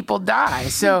two people die.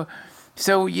 So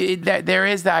there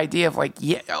is the idea of like,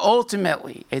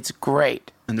 ultimately it's great.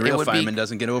 And the real fireman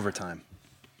doesn't get overtime.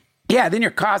 Yeah, then you're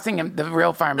costing him, the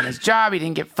real fireman, his job. He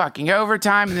didn't get fucking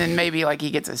overtime. And then maybe like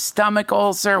he gets a stomach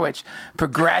ulcer, which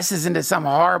progresses into some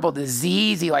horrible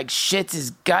disease. He like shits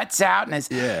his guts out, and his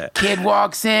kid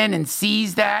walks in and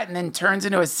sees that and then turns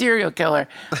into a serial killer.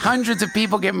 Hundreds of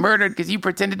people get murdered because you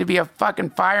pretended to be a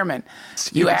fucking fireman.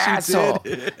 You asshole.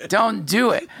 Don't do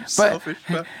it. But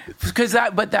the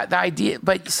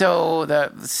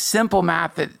simple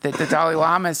math that the Dalai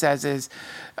Lama says is,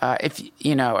 if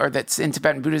you know, or that's in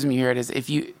Tibetan Buddhism, you hear it is, if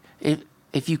you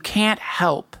can't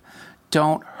help,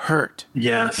 don't hurt.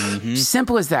 Yes. Mm-hmm.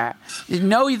 Simple as that.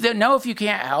 Know if you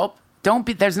can't help, don't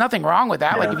be. There's nothing wrong with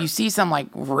that. Yeah. Like, if you see some like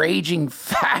raging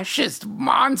fascist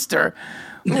monster,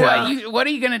 what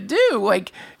are you gonna do?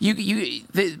 Like,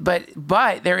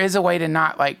 but there is a way to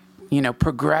not like, you know,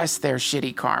 progress their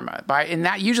shitty karma and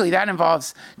that usually that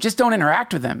involves just don't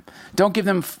interact with them. Don't give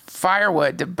them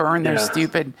firewood to burn their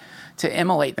to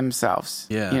immolate themselves.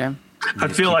 Yeah. You know? I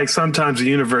feel like sometimes the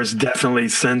universe definitely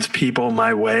sends people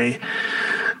my way,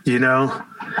 you know,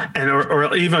 and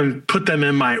or even put them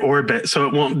in my orbit so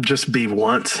it won't just be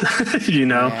once, you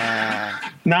know. Yeah.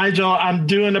 Nigel, I'm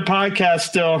doing a podcast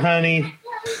still, honey.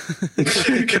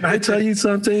 Can I tell you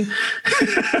something?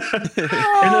 In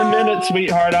a minute,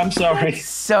 sweetheart. I'm sorry.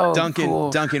 So Duncan, cool.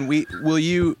 Duncan,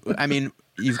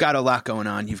 you've got a lot going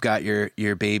on. You've got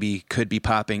your baby could be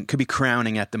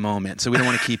crowning at the moment. So we don't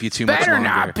want to keep you too much longer. Better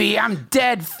not be. I'm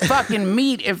dead fucking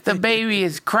meat if the baby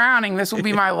is crowning. This will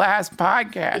be my last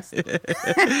podcast.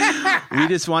 We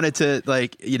just wanted to,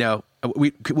 like, you know,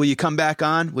 will you come back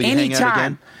on? Will you hang out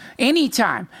again?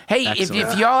 Anytime. Hey, if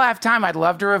y'all have time, I'd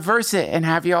love to reverse it and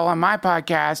have y'all on my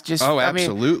podcast. Just,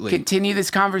 absolutely. Continue this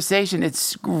conversation.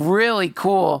 It's really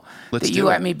cool that you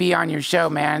let me be on your show,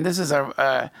 man. This is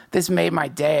this made my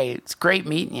day. It's great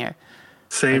meeting you.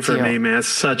 Same for me, man. It's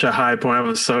such a high point. I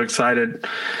was so excited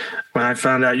when I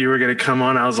found out you were going to come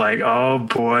on. I was like, oh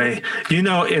boy, you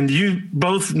know, and you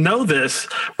both know this,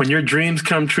 when your dreams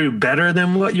come true better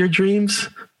than what your dreams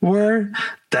were,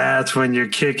 that's when you're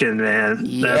kicking, man.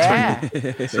 Yeah.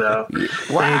 So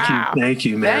thank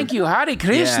you, man. Thank you. Hare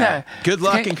Krishna. Yeah. Good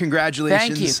luck and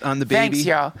congratulations on the baby. Thanks,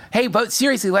 y'all. Hey, but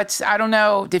seriously, I don't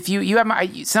know if you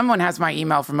have someone has my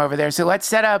email from over there. So let's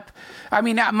set up,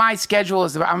 my schedule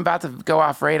is, I'm about to go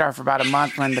off radar for about a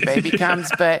month when the baby comes,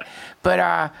 but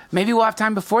maybe we'll have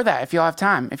time before that if you'll have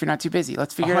time, if you're not too busy.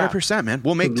 Let's figure it out. 100%, man.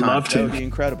 We'll make time. Love to. That would be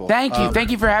incredible. Thank you.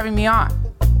 Thank you for having me on.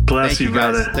 Bless you,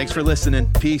 brother. Thanks for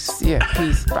listening. Peace. See ya.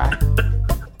 Peace. Bye.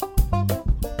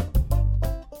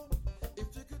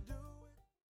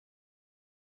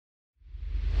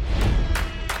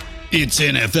 It's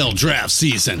NFL draft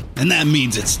season, and that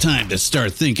means it's time to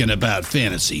start thinking about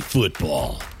fantasy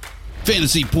football.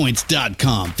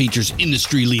 FantasyPoints.com features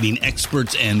industry-leading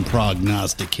experts and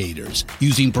prognosticators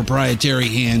using proprietary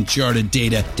hand-charted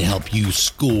data to help you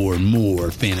score more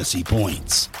fantasy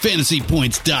points.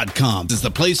 FantasyPoints.com is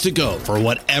the place to go for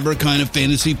whatever kind of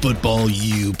fantasy football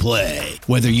you play.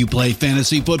 Whether you play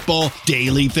fantasy football,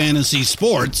 daily fantasy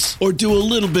sports, or do a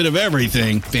little bit of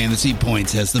everything, Fantasy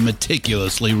Points has the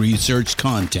meticulously researched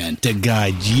content to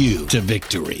guide you to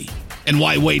victory. And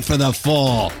why wait for the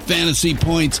fall? Fantasy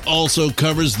Points also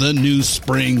covers the new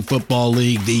spring football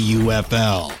league, the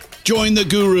UFL. Join the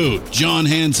guru, John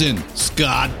Hansen,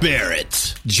 Scott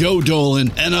Barrett, Joe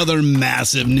Dolan, and other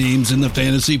massive names in the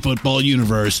fantasy football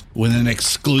universe with an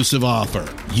exclusive offer.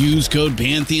 Use code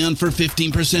Pantheon for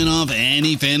 15% off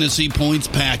any Fantasy Points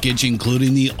package,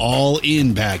 including the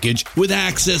all-in package, with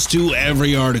access to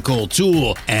every article,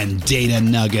 tool, and data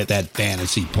nugget that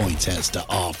Fantasy Points has to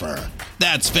offer.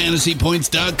 That's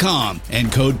FantasyPoints.com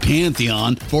and code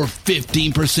Pantheon for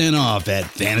 15% off at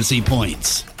Fantasy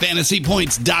Points.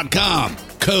 FantasyPoints.com,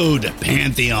 code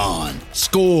Pantheon.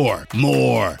 Score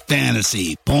more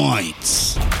fantasy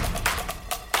points.